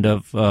a friend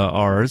of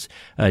ours,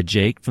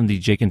 Jake from the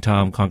Jake and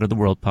Tom Conquer the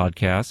World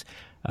podcast,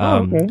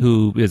 okay.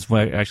 who is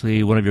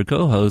actually one of your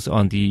co-hosts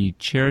on the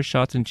Chair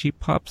Shots and Cheap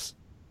Pops.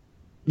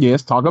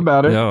 Yes, talk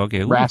about it. Oh,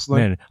 okay.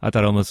 Wrestling. Man, I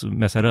thought I almost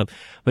messed that up.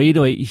 But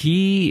anyway,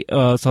 he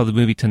saw the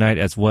movie tonight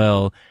as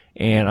well,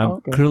 and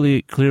I'm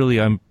clearly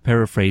I'm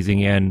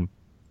paraphrasing, and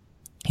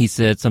he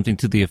said something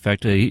to the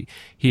effect that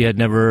he had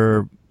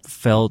never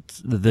felt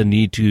the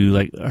need to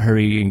like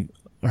hurry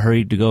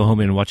to go home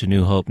and watch A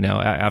New Hope now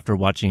after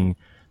watching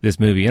this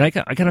movie. And I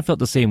kind of felt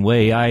the same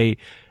way. I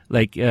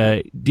like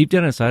deep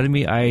down inside of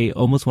me, I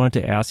almost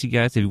wanted to ask you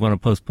guys if you want to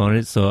postpone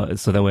it so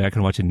that way I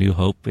can watch A New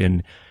Hope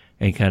and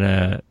kind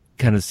of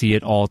see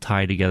it all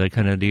tie together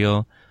kind of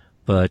deal.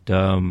 But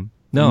no,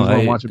 you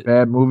want to watch a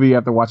bad movie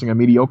after watching a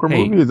mediocre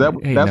movie? Is that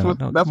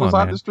that's what's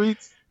on the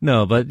streets?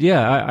 No, but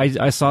yeah,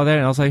 I saw that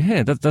and I was like,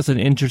 hey, that's an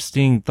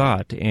interesting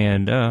thought,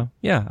 and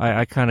yeah,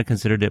 I kind of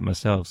considered it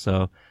myself.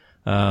 So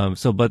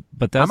that's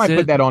I might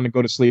put that on and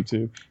go to sleep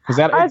too, because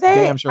that is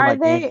damn sure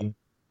like they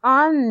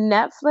on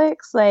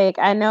Netflix. Like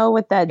I know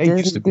with that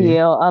Disney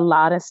deal, a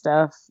lot of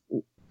stuff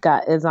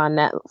is on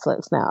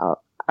Netflix now.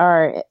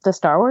 Are the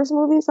Star Wars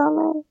movies on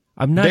there?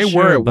 I'm not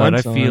sure, but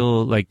I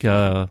feel like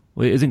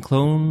isn't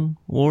Clone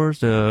Wars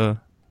That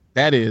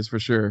is for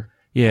sure.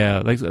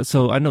 Yeah, like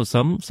so I know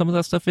some of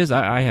that stuff is.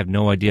 I have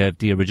no idea if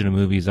the original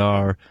movies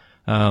are,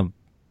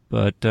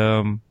 but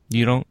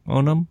you don't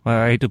own them.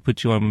 I hate to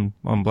put you on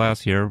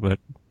blast here, but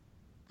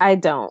I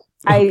don't.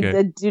 Okay.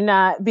 I do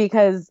not,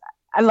 because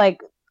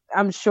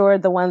I'm sure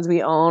the ones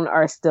we own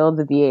are still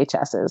the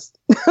VHSs.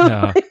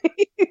 Yeah,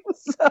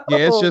 yeah,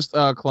 it's just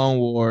Clone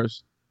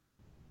Wars.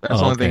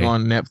 That's the only thing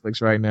on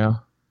Netflix right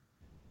now.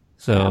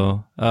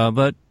 So,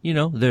 but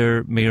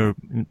there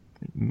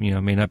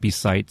may not be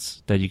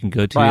sites that you can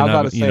go to.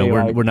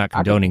 Right, we're not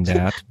condoning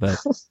that, but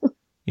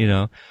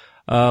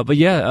but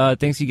yeah,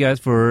 thanks you guys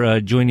for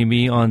joining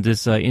me on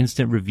this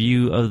instant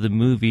review of the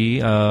movie.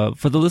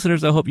 For the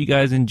listeners, I hope you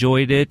guys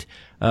enjoyed it.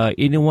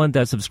 Anyone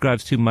that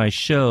subscribes to my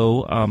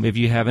show, if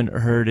you haven't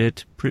heard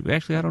it,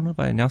 actually, I don't know if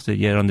I announced it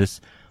yet on this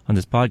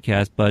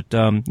podcast, but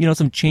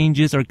some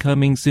changes are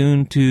coming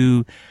soon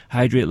to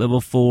Hydrate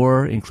Level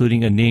 4,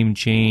 including a name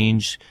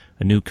change,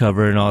 a new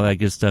cover, and all that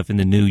good stuff in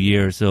the new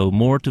year. So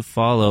more to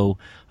follow.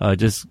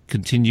 Just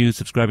continue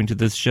subscribing to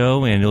this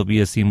show, and it'll be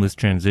a seamless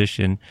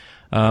transition.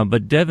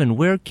 But Devin,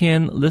 where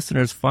can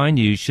listeners find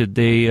you should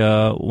they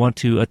want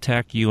to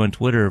attack you on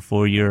Twitter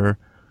for your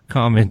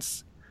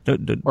comments?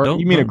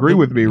 Agree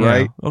with me,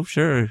 right? Oh,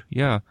 sure.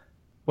 Yeah.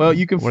 Well,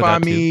 you can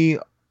find me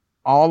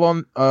all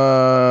on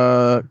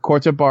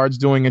Quartet Bards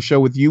doing a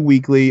show with you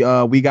weekly.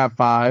 We Got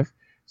 5.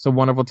 It's a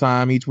wonderful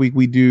time. Each week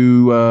we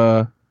do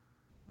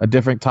a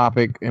different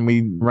topic, and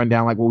we run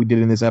down like what we did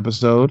in this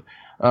episode.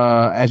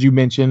 As you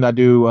mentioned, I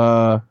do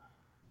a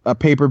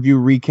pay-per-view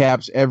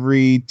recaps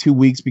every 2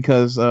 weeks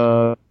because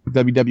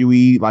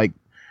WWE like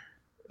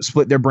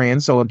split their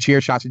brands. So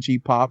Chair Shots and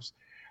Cheap Pops.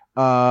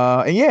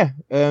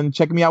 And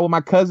check me out with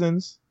my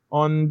cousins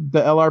on the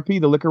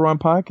LRP, the Liquor Run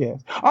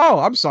podcast. Oh,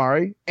 I'm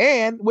sorry.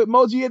 And with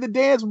Moji and the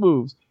Dance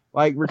Moves,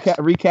 like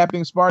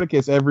recapping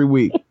Spartacus every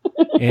week.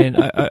 And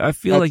I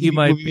feel like you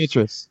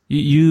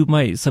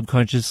might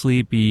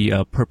subconsciously be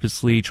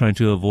purposely trying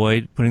to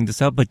avoid putting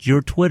this out, but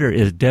your Twitter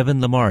is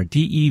Devin Lamar,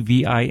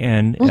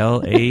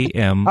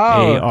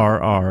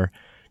 DevinLamarr.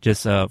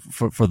 Just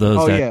for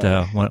those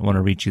that want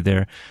to reach you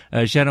there.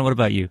 Shannon, what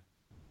about you?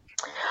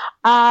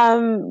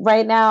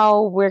 Right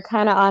now we're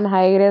kind of on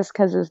hiatus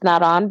because it's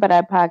not on, but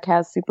I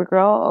podcast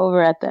Supergirl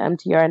over at the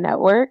MTR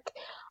network.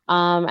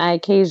 I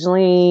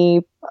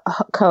occasionally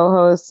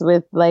co-host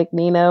with like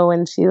Nina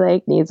when she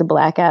like needs a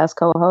black ass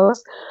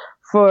co-host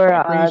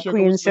for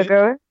Queen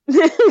Sugar.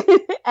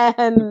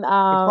 And the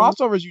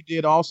crossovers you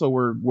did also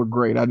were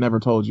great. I never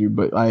told you,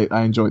 but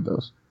I enjoyed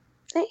those.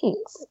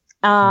 Thanks.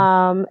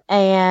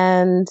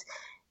 And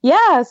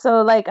Yeah,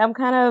 so like I'm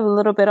kind of a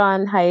little bit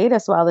on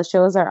hiatus while the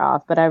shows are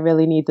off, but I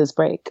really need this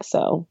break.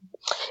 So,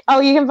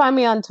 you can find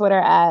me on Twitter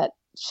at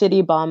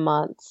Shitty Bomb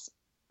Months.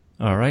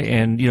 All right,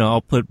 and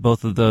I'll put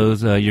both of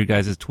those your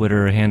guys'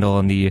 Twitter handle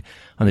on the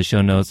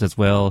show notes as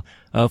well.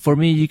 For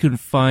me, you can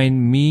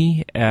find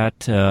me at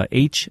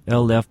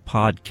HLF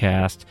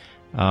Podcast,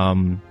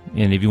 and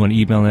if you want to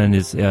email in,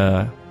 is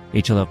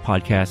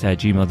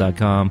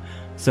HLFpodcast@gmail.com.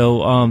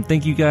 So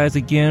thank you guys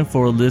again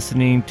for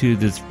listening to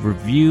this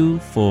review.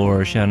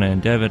 For Shanna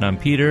and Devin, I'm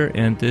Peter,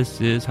 and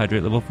this is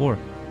Hydrate Level 4.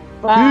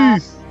 Bye.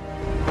 Peace.